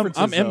Hey, I'm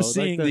conferences?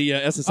 though? emceeing Like the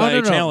SSIA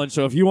Oh, no. challenge,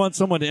 so if you want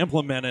someone to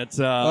implement it,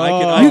 I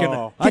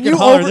Oh. can you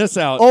holler this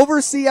out.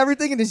 oversee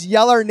everything and just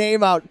yell our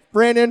name out?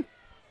 Brandon,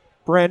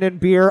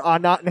 beer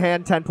on not in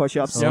hand, 10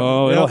 push-ups.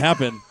 Oh, Yep. it'll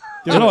happen.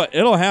 Do it.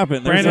 It'll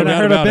happen. There's Brandon, no I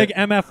doubt heard a about big it.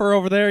 MFR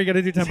over there. You got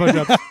to do 10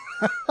 push-ups.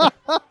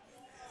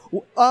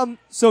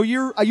 So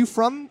are you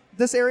from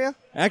this area?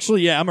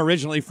 Actually, yeah, I'm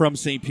originally from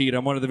St. Pete.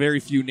 I'm one of the very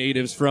few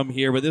natives from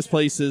here, but this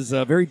place is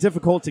very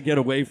difficult to get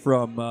away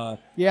from.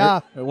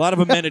 Yeah. A lot of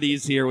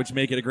amenities here, which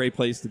make it a great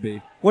place to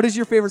be. What is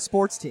your favorite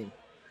sports team?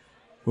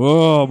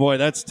 Oh boy,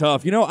 that's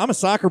tough. I'm a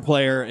soccer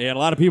player, and a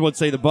lot of people would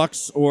say the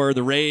Bucks or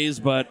the Rays,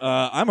 but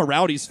I'm a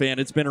Rowdies fan.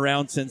 It's been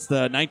around since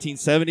the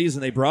 1970s,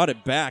 and they brought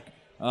it back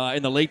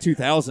in the late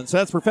 2000s. So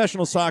that's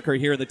professional soccer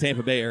here in the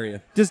Tampa Bay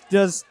area.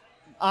 Does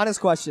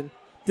honest question,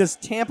 does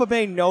Tampa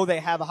Bay know they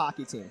have a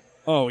hockey team?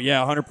 Oh yeah,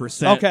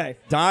 100%. Okay.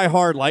 Die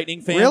hard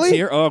Lightning fans Really?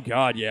 here. Oh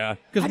god, yeah.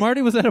 Because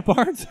Marty was at a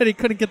bar and said he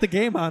couldn't get the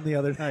game on the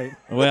other night.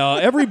 Well,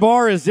 every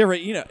bar is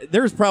different. You know,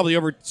 there's probably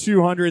over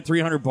 200,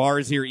 300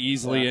 bars here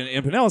easily,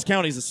 and Pinellas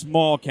County is a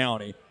small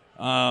county.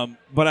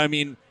 But I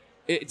mean,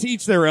 to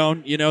each their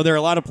own. You know, there are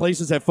a lot of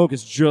places that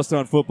focus just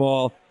on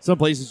football. Some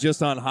places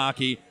just on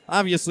hockey.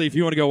 Obviously, if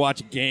you want to go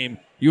watch a game,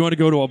 you want to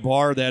go to a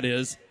bar that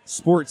is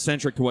sports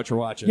centric to what you're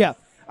watching. Yeah.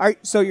 All right.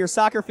 So you're a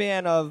soccer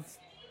fan of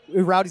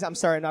Rowdies. I'm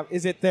sorry.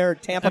 Is it their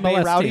Tampa Bay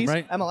MLS Rowdies? team,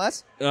 right?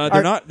 MLS.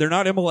 They're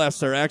not MLS.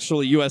 They're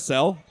actually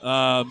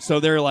USL. So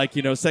they're like,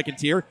 second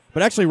tier.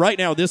 But actually, right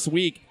now this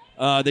week,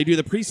 they do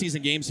the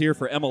preseason games here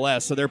for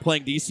MLS. So they're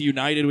playing DC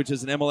United, which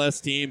is an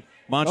MLS team,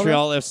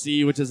 Montreal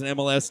FC, which is an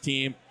MLS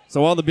team.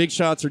 So all the big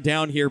shots are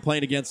down here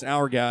playing against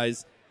our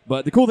guys.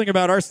 But the cool thing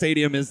about our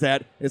stadium is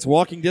that it's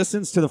walking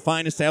distance to the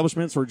fine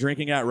establishments we're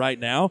drinking at right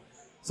now.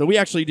 So we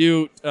actually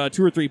do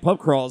 2 or 3 pub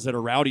crawls that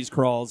are Rowdies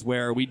crawls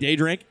where we day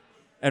drink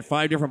at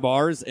 5 different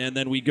bars, and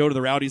then we go to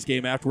the Rowdies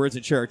game afterwards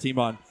and cheer our team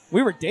on.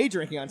 We were day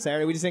drinking on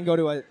Saturday. We just didn't go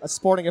to a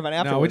sporting event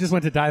afterwards. No, we just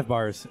went to dive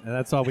bars, and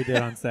that's all we did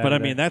on Saturday. But I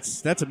mean,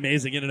 that's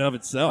amazing in and of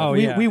itself. Oh,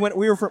 we, yeah. we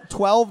were from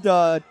 12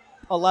 to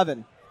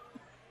 11.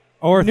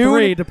 or noon-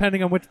 3,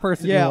 depending on which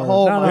person Yeah, you were.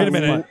 oh Not my Wait a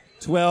always, minute.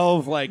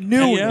 12, like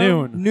Noon. PM?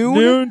 Noon.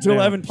 To Noon.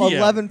 11 p.m.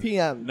 11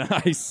 p.m.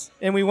 Nice.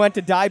 And we went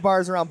to dive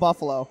bars around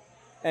Buffalo,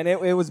 and it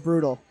was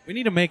brutal. but we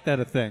need to make that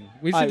a thing.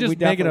 We should We just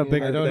make it a definitely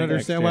bigger need I to thing don't next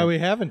understand year. why we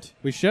haven't.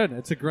 We should.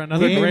 It's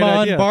another Game great on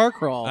idea. bar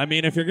crawl. I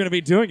mean, if you're going to be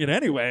doing it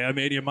anyway, I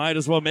mean, you might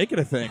as well make it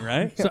a thing,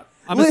 right? So,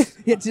 I'm a,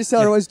 Yeah, just tell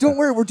everyone, don't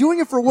worry, we're doing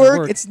it for work.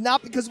 work. It's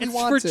not because we it's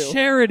want for to.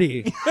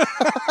 charity.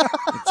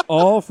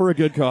 All for a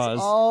good cause.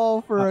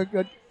 All for a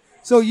good.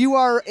 So you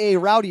are a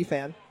Rowdy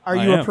fan. Are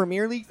I you a am.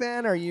 Premier League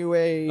fan? Are you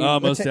a?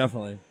 Most a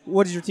definitely.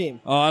 What is your team?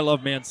 Oh, I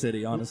love Man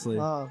City, honestly.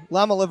 Well,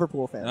 I'm a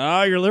Liverpool fan.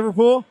 Oh, you're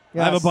Liverpool?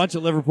 I have a Yes. bunch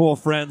of Liverpool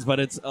friends, but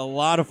it's a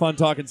lot of fun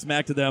talking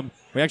smack to them.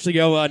 We actually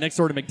go next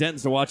door to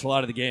McDenton's to watch a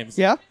lot of the games.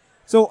 Yeah.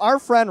 So our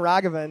friend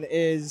Raghavan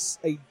is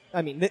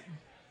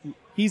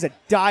he's a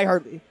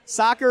diehard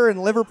soccer,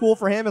 and Liverpool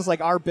for him is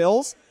like our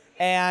Bills.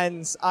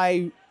 And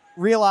I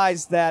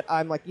realized that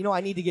I'm like,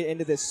 I need to get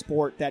into this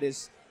sport that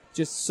is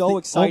just so the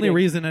exciting. only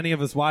reason any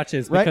of us watch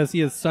is Right. because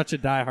he is such a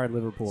diehard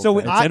Liverpool So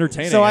fan. It's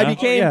entertaining, So I huh?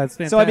 became. Oh, yeah, it's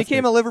so I fantastic.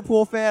 became a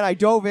Liverpool fan. I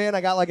dove in.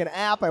 I got like an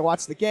app. I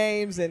watched the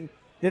games and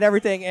did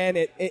everything. And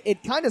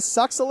it kind of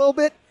sucks a little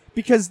bit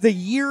because the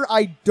year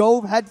I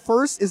dove head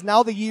first is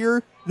now the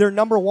year they're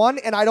number one,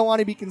 and I don't want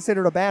to be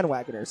considered a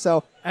bandwagoner.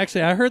 So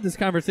Actually, I heard this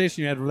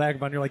conversation you had with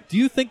Ragabon. You're like, do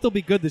you think they'll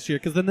be good this year?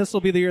 Because then this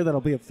will be the year that I'll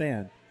be a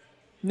fan.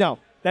 no,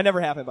 that never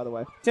happened. By the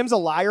way, Tim's a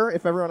liar.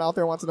 If everyone out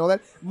there wants to know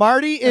that,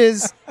 Marty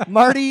is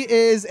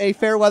a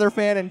fair weather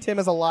fan, and Tim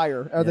is a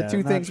liar. Are the Yeah, two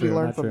not things we true,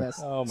 learned not from true.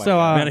 this. Oh my So,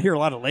 god. Man, I hear a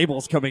lot of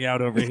labels coming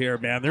out over here,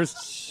 man.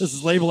 This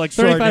is label 35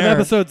 extraordinaire.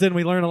 episodes in,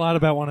 we learn a lot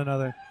about one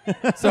another.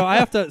 So I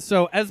have to.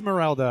 So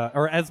Esmeralda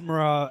or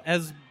Esmeralda.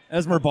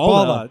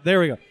 Esmeralda. There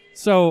we go.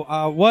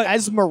 So what?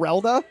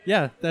 Esmeralda.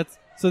 Yeah, that's.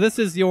 So this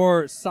is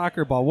your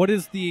soccer ball. What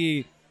is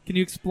the? Can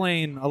you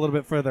explain a little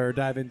bit further or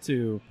dive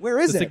into Where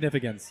is the it?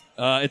 significance?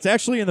 It's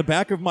actually in the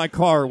back of my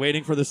car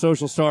waiting for the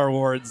Social Star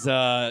Awards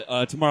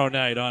tomorrow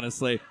night,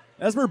 honestly.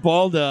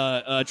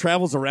 Esmeralda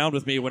travels around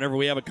with me whenever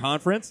we have a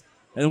conference,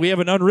 and we have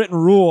an unwritten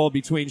rule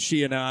between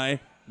she and I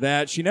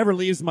that she never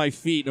leaves my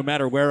feet no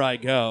matter where I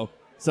go.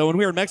 So when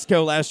we were in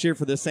Mexico last year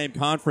for the same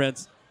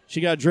conference, she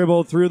got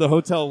dribbled through the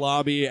hotel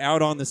lobby,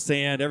 out on the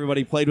sand.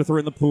 Everybody played with her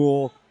in the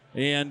pool.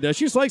 And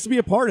she just likes to be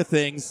a part of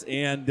things.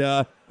 And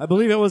I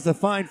believe it was the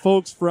fine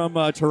folks from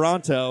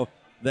Toronto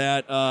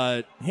that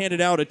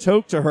handed out a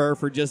toque to her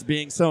for just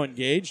being so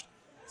engaged.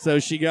 So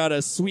she got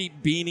a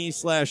sweet beanie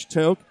 /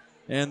 toque.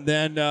 And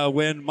then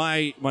when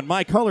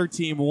my color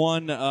team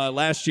won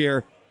last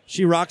year,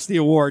 she rocks the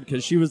award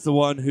because she was the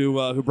one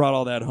who brought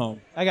all that home.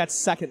 I got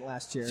second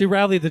last year. She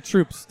rallied the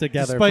troops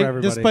together for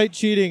everybody. Despite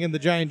cheating in the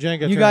Giant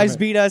Jenga You guys tournament.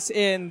 beat us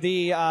in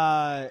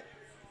the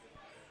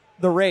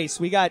race.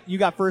 You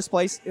got first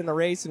place in the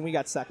race, and we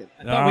got second.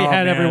 I thought we Oh,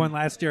 had man. everyone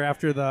last year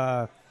after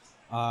the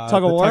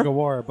Tug of war? Tug of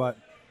war, but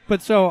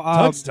so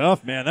Tug's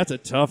tough, man. That's a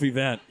tough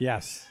event.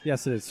 yes,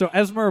 it is. So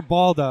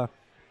Esmeralda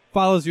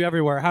follows you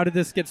everywhere. How did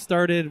this get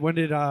started? When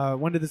did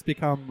this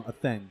become a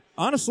thing?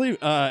 Honestly,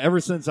 ever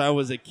since I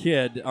was a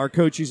kid, our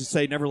coach used to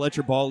say, never let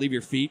your ball leave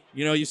your feet.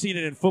 You know, you've seen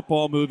it in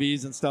football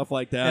movies and stuff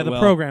like that. Yeah, the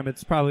Well, program.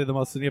 It's probably the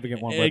most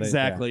significant one. where they-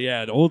 Exactly,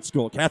 yeah. Old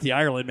school. Kathy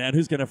Ireland, man.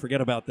 Who's going to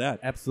forget about that?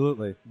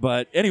 absolutely.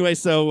 But anyway,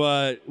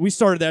 so we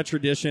started that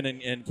tradition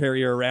and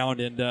carry her around.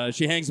 And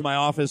she hangs in my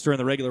office during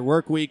the regular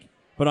work week.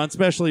 But on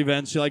special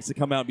events, she likes to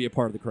come out and be a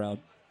part of the crowd.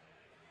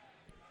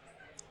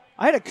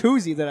 I had a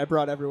koozie that I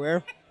brought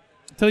everywhere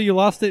Until you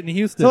lost it in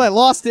Houston. until I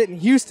lost it in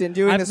Houston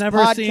doing I've this never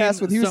podcast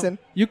seen with Houston.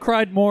 You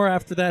cried more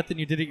after that than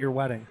you did at your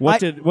wedding. What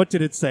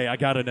did it say? I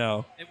got to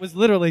know. It was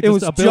literally It just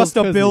was a Bills just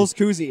a koozie. Bills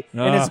koozie,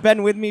 and it's Ah.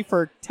 been with me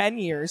for 10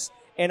 years.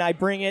 And I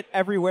bring it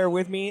everywhere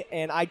with me.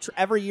 And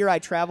every year I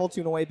travel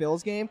to an away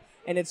Bills game,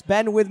 and it's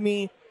been with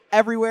me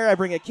everywhere. I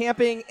bring it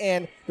camping,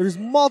 and there's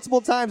multiple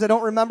times I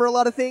don't remember a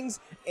lot of things,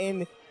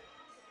 and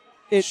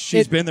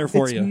She's been there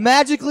for it you.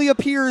 magically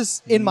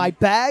appears in my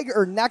bag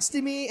or next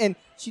to me, and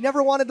she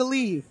never wanted to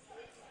leave.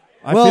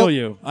 I feel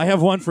you. I have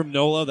one from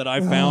NOLA that I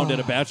found at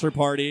a bachelor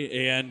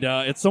party, and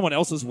it's someone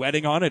else's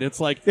wedding on it. It's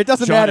like It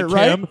doesn't John matter, and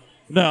right? Kim.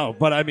 No,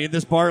 but I mean,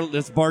 this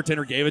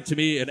bartender gave it to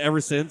me, and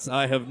ever since,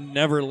 I have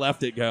never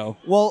let it go.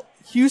 Well,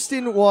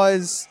 Houston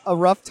was a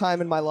rough time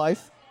in my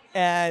life,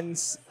 and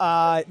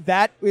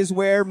that is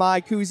where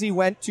my koozie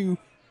went to.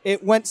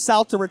 It went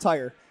south to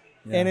retire,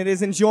 and it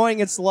is enjoying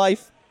its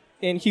life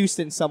in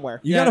Houston somewhere.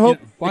 You gotta hope.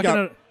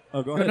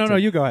 Oh, go ahead. no,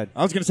 you go ahead.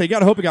 I was gonna say, you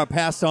gotta hope it got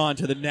passed on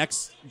to the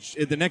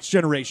next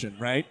generation,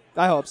 right?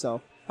 I hope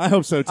so. I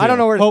hope so too. I don't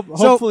know where.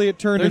 Hopefully, it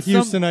turned a there's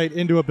some- Houstonite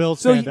into a Bills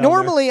So fan down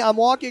normally I'm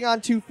walking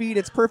on 2 feet.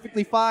 It's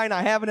perfectly fine.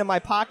 I have it in my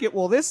pocket.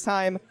 Well, this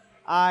time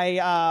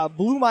I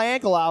blew my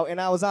ankle out, and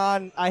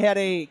I had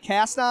a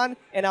cast on,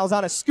 and I was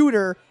on a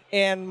scooter,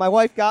 and my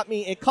wife got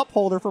me a cup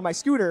holder for my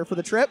scooter for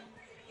the trip,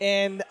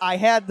 and I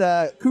had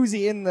the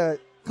koozie in the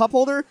cup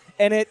holder,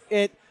 and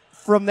it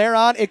from there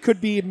on it could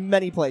be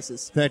many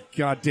places. That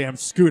goddamn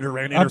scooter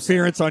ran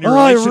interference on your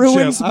Oh, it relationship.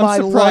 ruins there. my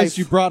I'm surprised life.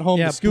 you brought home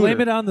Yeah, the scooter.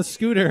 blame it on the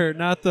scooter,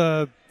 not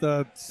the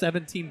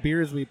 17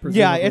 beers we presumably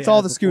Yeah, it's all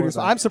had the before scooters.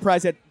 that. I'm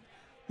surprised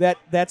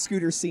that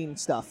scooter's seen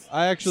stuff.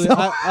 I actually,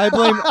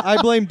 I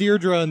blame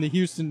Deirdre and the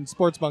Houston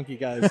Sports Monkey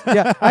guys.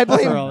 Yeah, I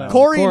blame For all that.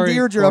 Corey and Corey-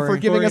 Deirdre for Corey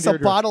giving and us a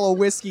Deirdre. bottle of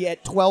whiskey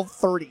at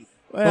 12:30.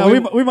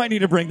 Well, we might need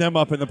to bring them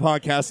up in the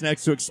podcast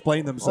next to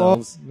explain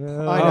themselves. I Oh,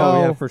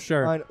 know. yeah, for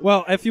sure. I know.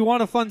 Well, if you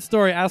want a fun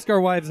story, ask our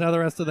wives how the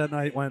rest of that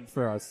night went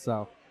for us.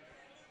 So,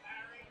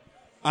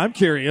 I'm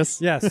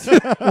curious. yes.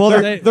 Well,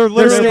 they're They're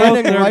literally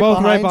standing they're right both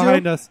right behind you?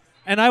 behind us.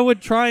 And I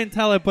would try and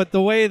tell it, but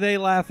the way they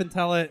laugh and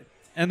tell it,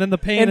 and then the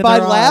pain And in by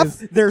their laugh,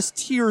 eyes, there's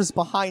tears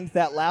behind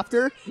that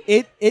laughter.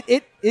 It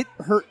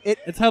hurt. It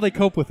it's how they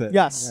cope with it.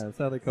 Yes. Yeah, it's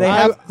how they cope They with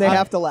have- it. they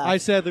have to laugh. I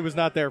sadly was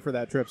not there for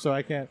that trip, so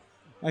I can't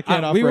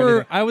offer we were.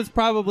 anything. I was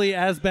probably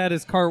as bad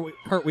as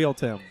Cartwheel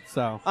Tim.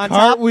 So on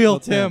top. Cartwheel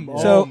Tim. Tim.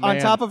 Oh, So on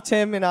man. top of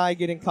Tim and I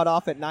getting cut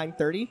off at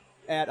 9:30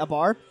 at a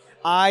bar,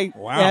 Wow,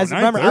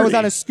 remember I was 9:30.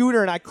 on a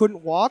scooter and I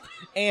couldn't walk,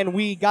 and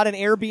we got an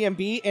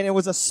Airbnb and it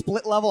was a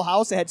split level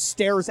house. It had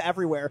stairs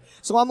everywhere,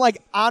 so I'm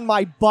like on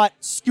my butt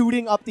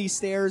scooting up these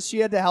stairs. She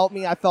had to help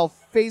me. I fell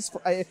face.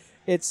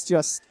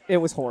 It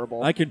was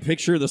horrible. I can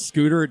picture the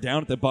scooter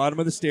down at the bottom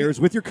of the stairs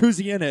with your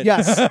koozie in it.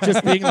 Yes.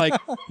 Just being like,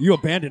 you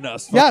abandoned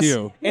us. Fuck Yes,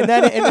 you. and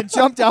then it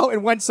jumped out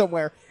and went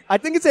somewhere. I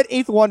think it's at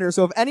Eighth Wonder.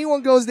 So if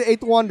anyone goes to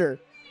Eighth Wonder,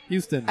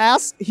 Houston.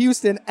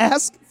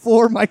 ask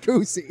for my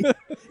koozie.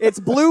 It's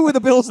blue with the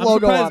Bills I'm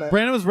logo surprised on it.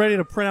 Brandon was ready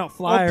to print out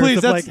flyers please,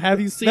 of that's- like,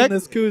 have you seen that-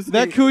 this koozie?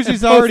 That koozie's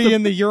And post already the-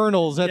 in the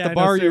urinals at Yeah, the I know,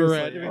 bar you were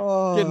at.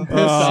 seriously. Getting pissed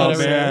Oh, on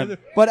man.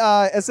 But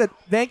I said,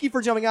 thank you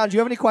for jumping on. Do you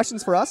have any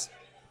questions for us?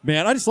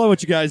 Man, I just love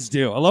what you guys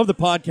do. I love the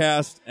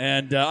podcast,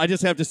 and I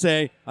just have to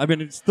say, I've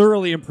been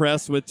thoroughly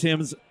impressed with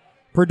Tim's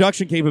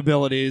production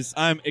capabilities.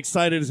 I'm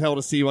excited as hell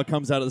to see what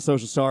comes out of the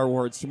Social Star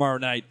Awards tomorrow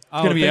night. It's Oh,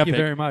 going to be thank epic. you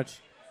very much.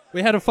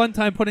 We had a fun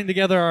time putting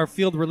together our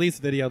field release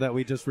video that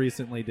we just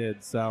recently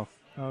did. So,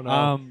 Oh,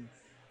 no.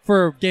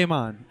 for Game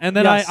On, and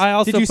then Yes. I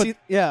also Did you put, see?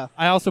 Yeah.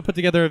 I also put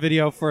together a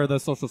video for the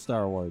Social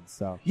Star Awards.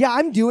 So, Yeah,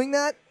 I'm doing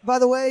that, by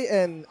the way,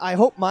 and I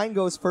hope mine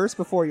goes first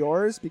before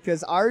yours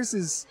because ours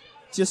is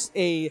just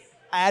a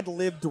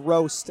ad-libbed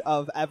roast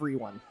of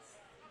everyone.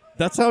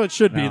 That's how it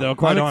should be, No, though,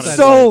 quite I'm honestly.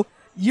 excited. So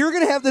you're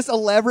going to have this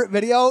elaborate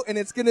video, and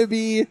it's going to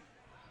be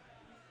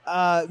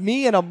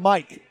me and a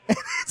mic.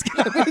 It's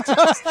going to be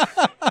just...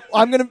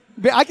 I'm going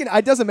to...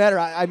 It doesn't matter.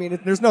 I mean,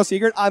 there's no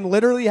secret. I'm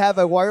literally have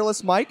a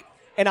wireless mic,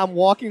 and I'm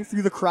walking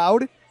through the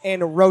crowd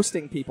and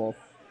roasting people.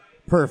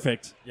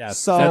 Perfect. yes,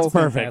 So- that's That's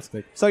perfect.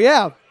 fantastic. So,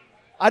 yeah.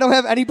 I don't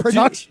have any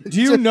production.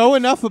 Do you know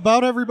enough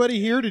about everybody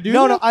here to do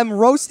No, that? no, I'm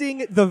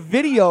roasting the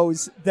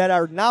videos that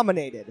are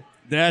nominated.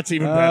 That's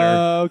even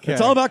better. Okay.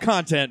 It's all about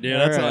content, dude. All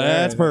That's right,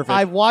 that's all right. perfect.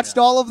 I've watched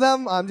all of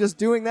them. I'm just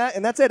doing that,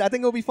 and that's it. I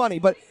think it'll be funny,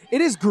 but it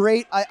is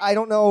great. I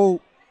don't know.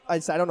 I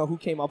don't know who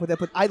came up with it,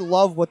 but I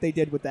love what they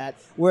did with that.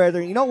 Where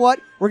they're, you know what?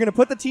 We're going to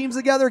put the teams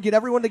together, get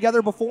everyone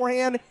together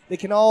beforehand. They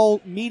can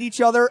all meet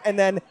each other, and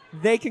then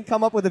they can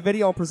come up with a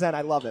video and present. I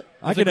love it.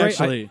 I It's could a great-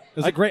 actually. It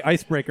was a great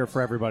icebreaker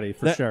for everybody,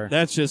 for sure.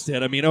 That's just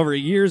it. I mean, over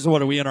years,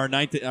 what are we in our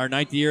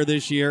ninth year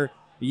this year?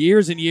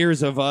 Years and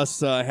years of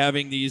us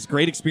having these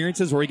great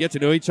experiences where we get to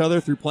know each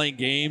other through playing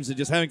games and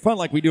just having fun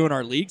like we do in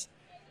our leagues.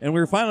 And we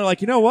were finally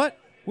like, you know what?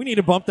 We need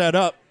to bump that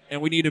up, and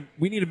we need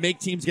to make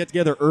teams get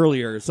together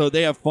earlier so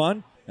they have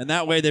fun, and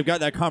that way they've got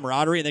that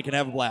camaraderie and they can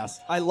have a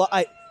blast.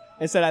 I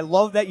said I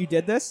love that you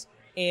did this,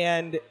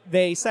 and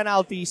they sent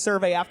out the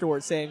survey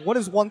afterwards saying, what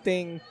is one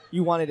thing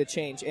you wanted to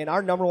change? And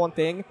our number one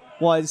thing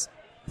was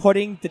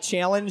putting the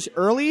challenge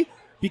early,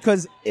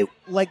 because it,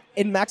 like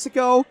in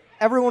Mexico,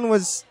 everyone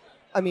was,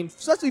 I mean,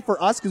 especially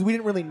for us, because we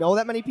didn't really know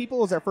that many people.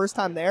 It was our first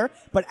time there.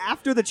 But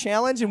after the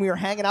challenge and we were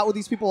hanging out with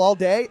these people all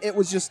day, it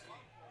was just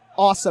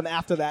awesome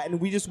after that. And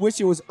we just wish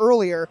it was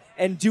earlier.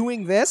 And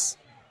doing this,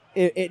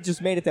 it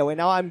just made it that way.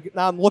 Now I'm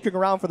looking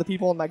around for the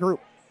people in my group.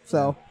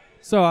 So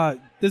So,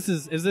 is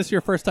this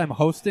your first time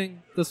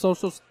hosting the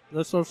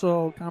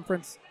social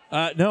conference?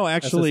 No,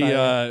 actually,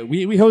 SSIA.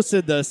 we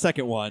hosted the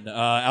second one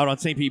out on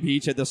St. Pete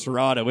Beach at the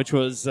Serrata, which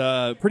was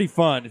pretty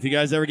fun. If you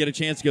guys ever get a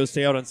chance to go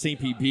stay out on St.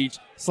 Pete Beach,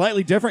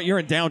 slightly different. You're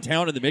in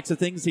downtown in the mix of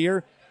things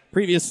here.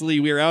 Previously,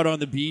 we were out on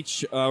the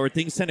beach where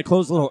things tend to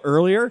close a little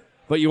earlier,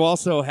 but you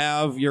also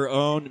have your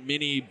own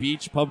mini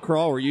beach pub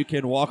crawl where you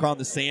can walk on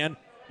the sand.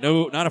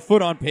 No, not a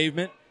foot on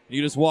pavement.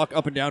 You just walk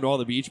up and down to all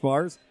the beach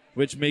bars,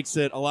 which makes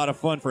it a lot of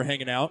fun for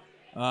hanging out.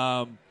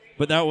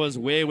 But that was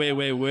way, way,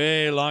 way,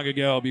 way long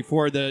ago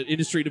before the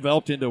industry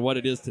developed into what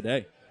it is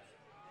today.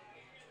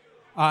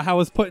 How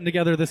was putting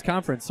together this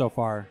conference so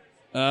far?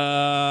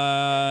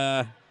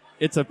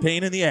 It's a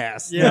pain in the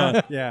ass.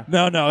 Yeah.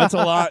 No, it's a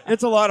lot.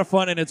 It's a lot of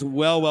fun, and it's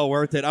well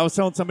worth it. I was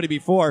telling somebody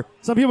before,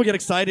 some people get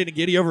excited and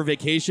giddy over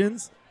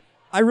vacations.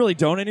 I really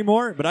don't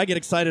anymore, but I get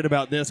excited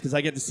about this because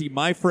I get to see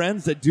my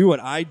friends that do what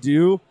I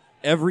do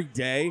every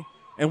day,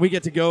 and we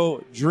get to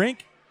go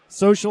drink,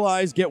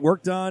 socialize, get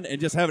work done, and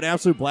just have an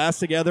absolute blast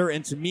together.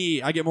 And to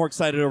me, I get more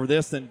excited over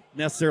this than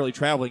necessarily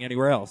traveling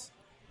anywhere else.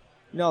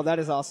 No, that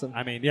is awesome.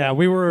 I mean, yeah,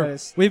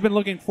 Nice. we've been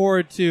looking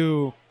forward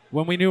to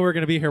when we knew we were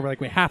going to be here. We're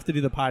like, we have to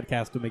do the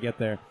podcast when we get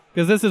there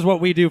because this is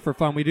what we do for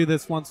fun. We do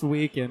this once a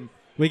week, and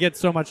we get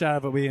so much out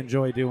of it. We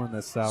enjoy doing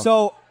this.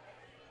 So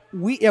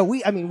we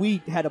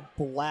had a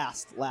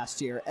blast last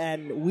year,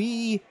 and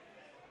we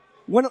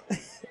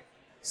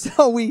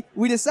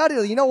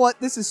decided, you know what,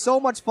 this is so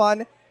much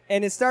fun,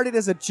 and it started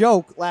as a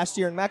joke last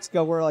year in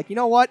Mexico. We're like, you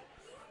know what,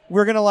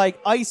 we're gonna like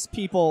ice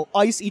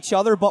each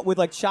other, but with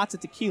like shots of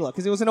tequila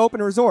because it was an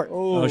open resort.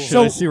 Oh, shit,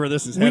 So I see where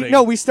this is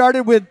heading. we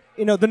started with,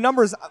 the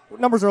numbers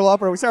are low,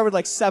 but we started with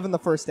like 7 the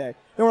first day.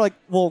 Then we're like,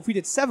 well, if we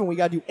did 7, we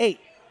gotta do 8.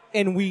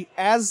 And we,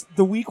 as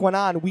the week went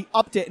on, we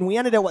upped it, and we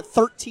ended at,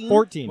 13?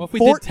 14. well, if we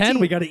 14. did 10,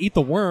 we got to eat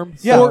the worm.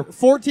 Yeah. So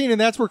 14, and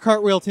that's where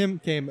Cartwheel Tim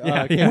came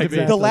Yeah, to be.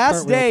 exactly. The last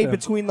Cartwheel day, too.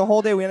 between the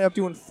whole day, we ended up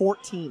doing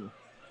 14.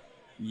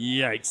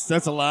 Yikes,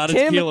 that's a lot of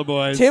tequila,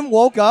 boys. Tim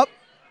woke up,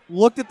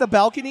 looked at the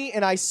balcony,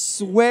 and I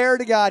swear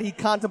to God, he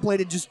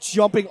contemplated just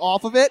jumping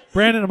off of it.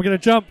 Brandon, I'm going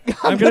to jump.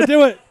 I'm going to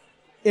do it.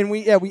 And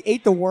we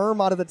ate the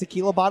worm out of the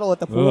tequila bottle at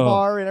the pool Ugh.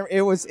 bar, and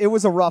it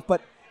was a rough.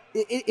 But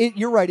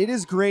you're right. It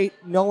is great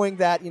knowing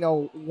that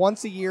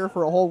once a year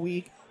for a whole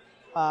week,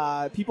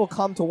 people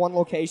come to one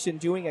location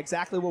doing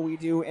exactly what we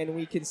do, and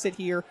we can sit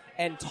here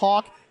and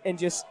talk and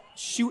just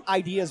shoot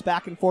ideas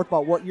back and forth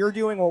about what you're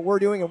doing, what we're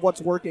doing, and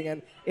what's working,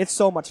 and it's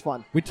so much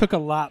fun. We took a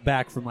lot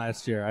back from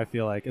last year, I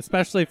feel like,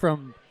 especially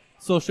from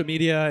social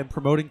media and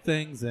promoting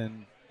things.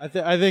 And I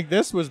think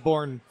this was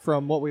born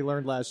from what we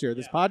learned last year,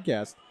 this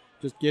podcast,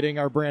 just getting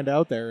our brand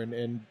out there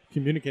and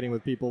communicating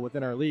with people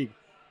within our league.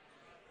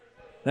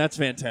 That's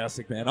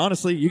fantastic, man.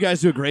 Honestly, you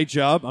guys do a great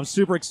job. I'm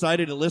super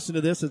excited to listen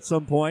to this at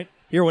some point,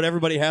 hear what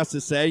everybody has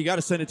to say. You got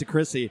to send it to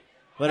Chrissy.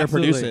 Let her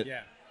produce it.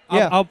 Yeah.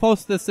 Yeah. I'll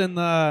post this in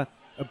the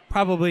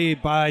probably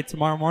by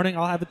tomorrow morning.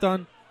 I'll have it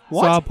done.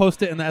 What? So I'll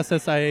post it in the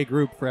SSIA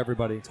group for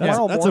everybody.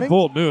 Tomorrow That's morning? a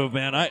bold move,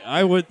 man.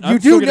 I would. You I'm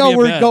still do gonna be know in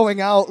we're bed.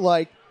 going out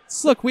like.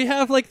 Look, we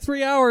have like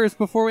 3 hours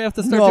before we have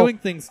to start No, doing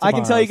things tomorrow. I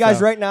can tell you guys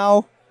so right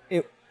now,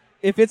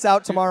 if it's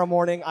out tomorrow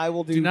morning, I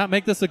will do. Do not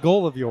make this a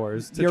goal of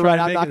yours. To You're try right.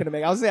 to I'm make not it- going to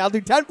make. I was saying I'll do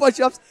 10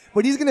 push-ups,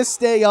 but he's going to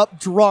stay up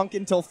drunk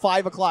until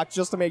 5 o'clock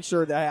just to make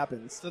sure that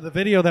happens. So the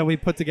video that we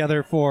put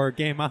together for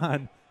Game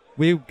On,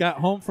 we got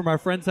home from our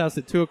friend's house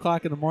at 2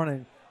 o'clock in the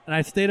morning, and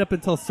I stayed up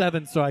until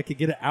 7 so I could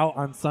get it out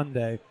on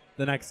Sunday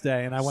the next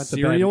day, and I went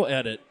Serial to bed.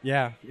 edit.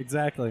 Yeah,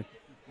 exactly.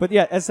 But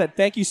yeah, as I said,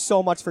 thank you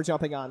so much for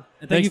jumping on.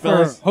 And thank Thanks, you for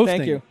fellas. hosting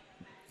Thank you.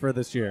 for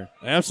this year.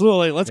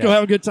 Absolutely. Let's go Yeah.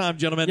 have a good time,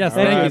 gentlemen. Yes, All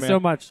thank right, you man. so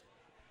much.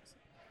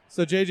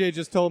 So JJ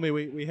just told me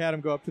we had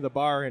him go up to the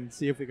bar and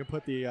see if we could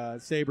put the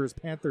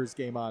Sabres-Panthers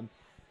game on.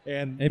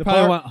 And They the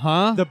probably went,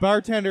 huh? The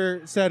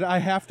bartender said, I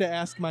have to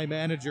ask my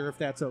manager if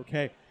that's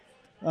okay.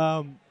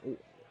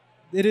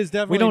 It is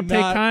definitely We don't take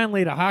not,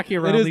 kindly to hockey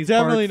around It is these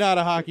definitely parts. not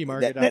a hockey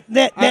market.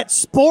 That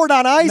sport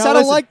on ice, Now I don't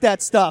listen, like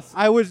that stuff.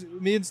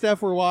 Me and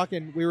Steph were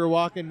walking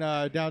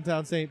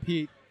downtown St.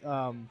 Pete We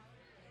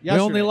yesterday.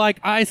 only like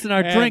ice in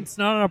our And- drinks,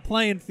 not on our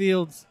playing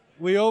fields.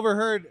 I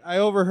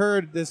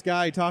overheard this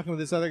guy talking with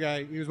this other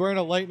guy. He was wearing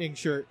a Lightning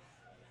shirt,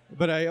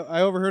 but I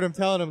overheard him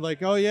telling him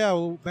like, "Oh yeah,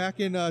 well,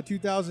 back in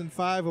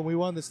 2005 when we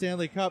won the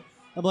Stanley Cup."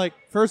 I'm like,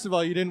 first of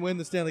all, you didn't win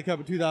the Stanley Cup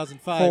in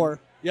 2005. 4.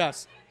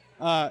 Yes.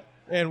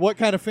 And what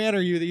kind of fan are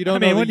you that you don't I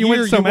mean, know when the you win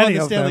year so you many won the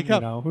of Stanley them,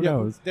 Cup? you know, who Yeah,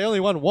 knows? They only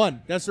won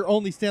one. That's their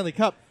only Stanley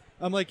Cup.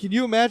 I'm like, can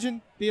you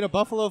imagine being a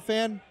Buffalo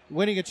fan,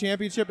 winning a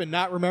championship, and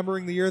not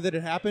remembering the year that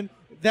it happened?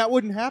 That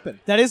wouldn't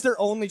happen. That is their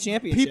only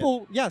championship.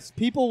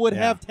 People would Yeah.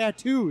 have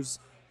tattoos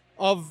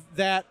of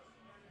that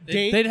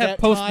date. They'd have that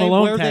Post time,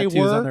 Malone where tattoos they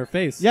were. on their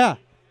face. Yeah,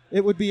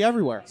 it would be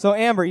everywhere. So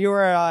Amber, you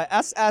were a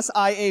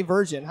SSIA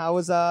virgin. How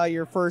was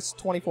your first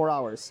 24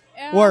 hours?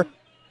 Or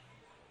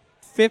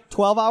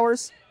 12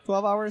 hours?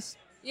 12 hours?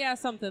 Yeah,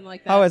 something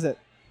like that. How is it?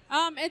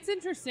 It's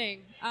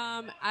interesting.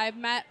 I've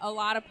met a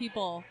lot of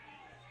people.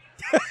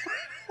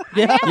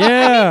 Yeah.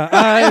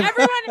 Yeah,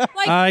 Everyone,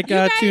 like, I you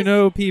got to guys-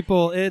 know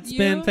people. It's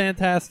been You-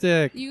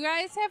 fantastic. You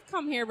guys have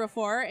come here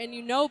before, and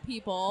you know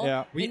people.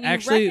 Yeah. We and you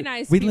actually,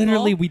 recognize we people.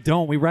 literally, we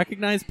don't. We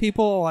recognize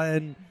people,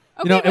 and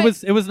Okay, you know,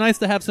 but it was nice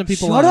to have some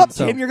people. Shut on, up,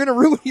 so. Tim. You're gonna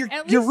ruin. You're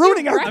At least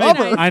ruining you our recognize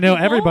cover. I know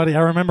people. everybody. I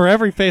remember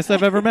every face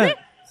I've ever met.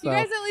 You So.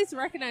 guys at least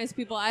recognize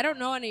people. I don't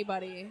know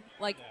anybody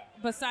like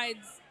besides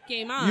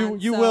Game On.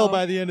 You so will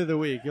by the end of the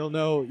week. You'll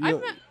know. I've You'll,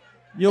 met,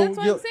 you'll, that's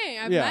what you'll, I'm saying.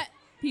 I've yeah. met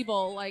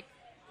people like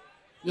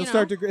You'll you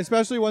start know. to,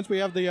 especially once we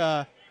have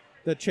the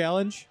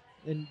challenge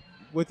in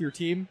with your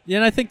team. Yeah,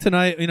 and I think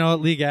tonight, you know,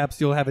 at League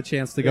Apps, you'll have a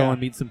chance to go Yeah. and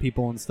meet some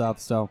people and stuff.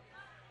 So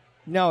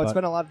No, it's But-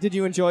 been a lot. Did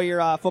you enjoy your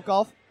foot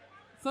golf?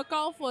 Foot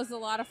golf was a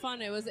lot of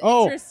fun. It was an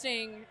Oh.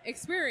 interesting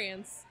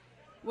experience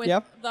with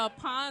Yep. the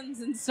ponds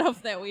and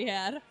stuff that we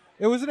had.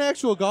 It was an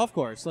actual golf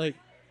course, like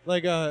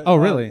a. Oh,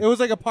 really? It was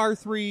like a par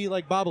 3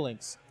 like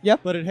bobolinks.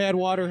 Yep. But it had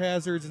water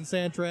hazards and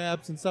sand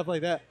traps and stuff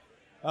like that.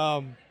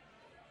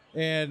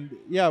 And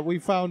yeah, we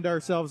found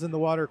ourselves in the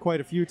water quite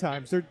a few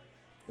times. If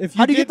you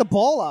How do you get the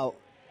ball out?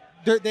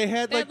 They had They like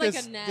had, like,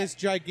 this a net. this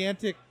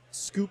gigantic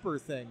scooper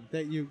thing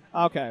that you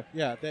Okay.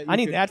 yeah that you I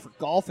need could- that for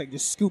golfing.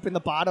 Just scooping the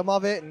bottom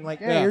of it and like,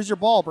 hey, Yeah. here's your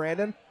ball,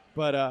 Brandon.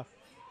 But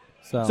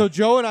so, so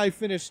Joe and I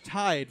finished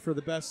tied for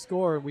the best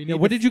score, and we yeah,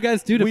 need what to did you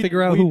guys do to we-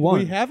 figure out we- who won?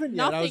 We haven't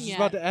yet. I was Nothing just yet.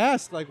 about to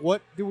ask, like,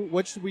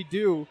 what should we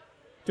do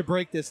to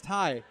break this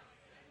tie?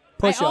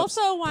 Push-ups. I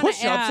also want to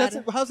Push-ups.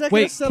 add. How's that?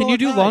 gonna Wait, settle can you a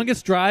do tie?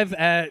 longest drive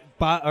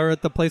or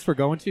at the place we're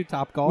going to,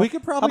 Top Golf? We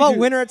could How probably. about do,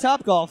 winner at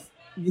Top Golf?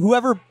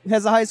 Whoever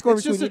has the highest score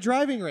It's just between a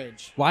driving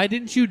range. Why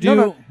didn't you do?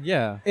 No.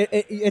 Yeah,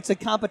 it's a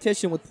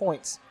competition with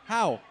points.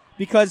 How?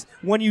 Because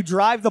when you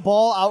drive the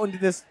ball out into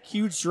this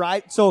huge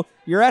drive, so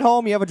you're at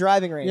home, you have a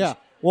driving range. Yeah.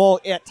 Well,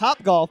 at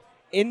Top Golf,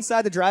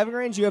 inside the driving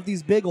range, you have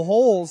these big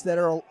holes that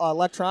are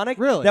electronic.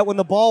 Really? That when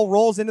the ball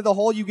rolls into the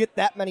hole, you get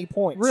that many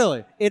points.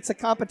 Really? It's a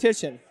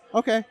competition.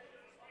 Okay.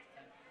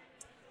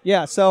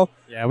 Yeah. So,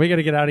 yeah. We got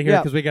to get out of here Yeah.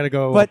 because we got to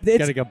go. but got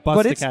to go bust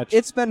but to it's, catch.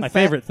 it's been my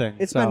favorite thing.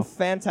 It's so. been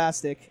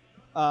fantastic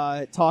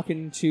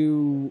talking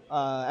to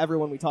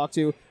everyone we talked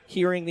to,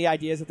 hearing the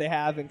ideas that they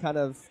have, and kind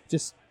of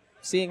just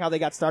seeing how they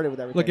got started with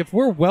everything. Look, if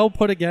we're well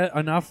put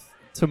enough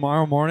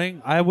tomorrow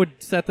morning, I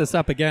would set this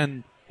up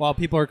again while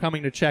people are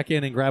coming to check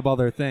in and grab all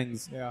their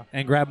things. Yeah.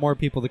 And grab more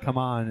people to come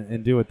on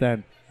and do it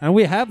then. And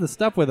we have the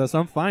stuff with us.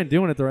 I'm fine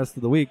doing it the rest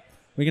of the week.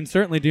 We can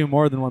certainly do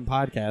more than one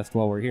podcast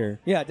while we're here.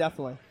 Yeah,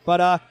 definitely. But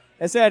as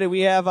I said,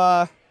 we have,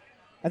 I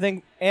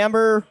think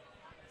Amber,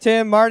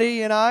 Tim,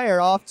 Marty, and I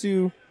are off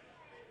to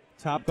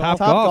Top Top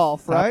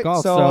golf. Golf, right? Top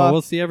golf. So, So,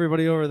 we'll see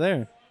everybody over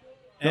there.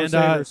 Go And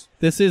Sabres.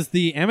 this is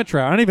the amateur.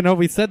 I don't even know if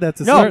we said that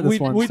to No, start this we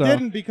one. so.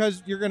 didn't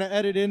because you're going to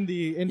edit in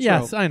the intro.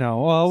 Yes, I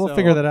know. Well, we'll So,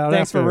 figure that out.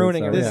 thanks for afterwards,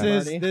 ruining so, it. This yeah.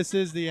 Yeah. is this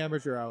is the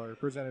Amateur Hour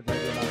presented by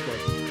Game On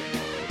Sports.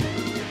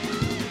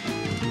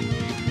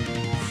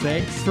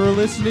 Thanks for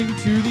listening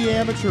to the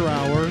Amateur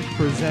Hour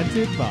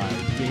presented by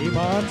Game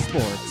On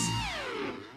Sports.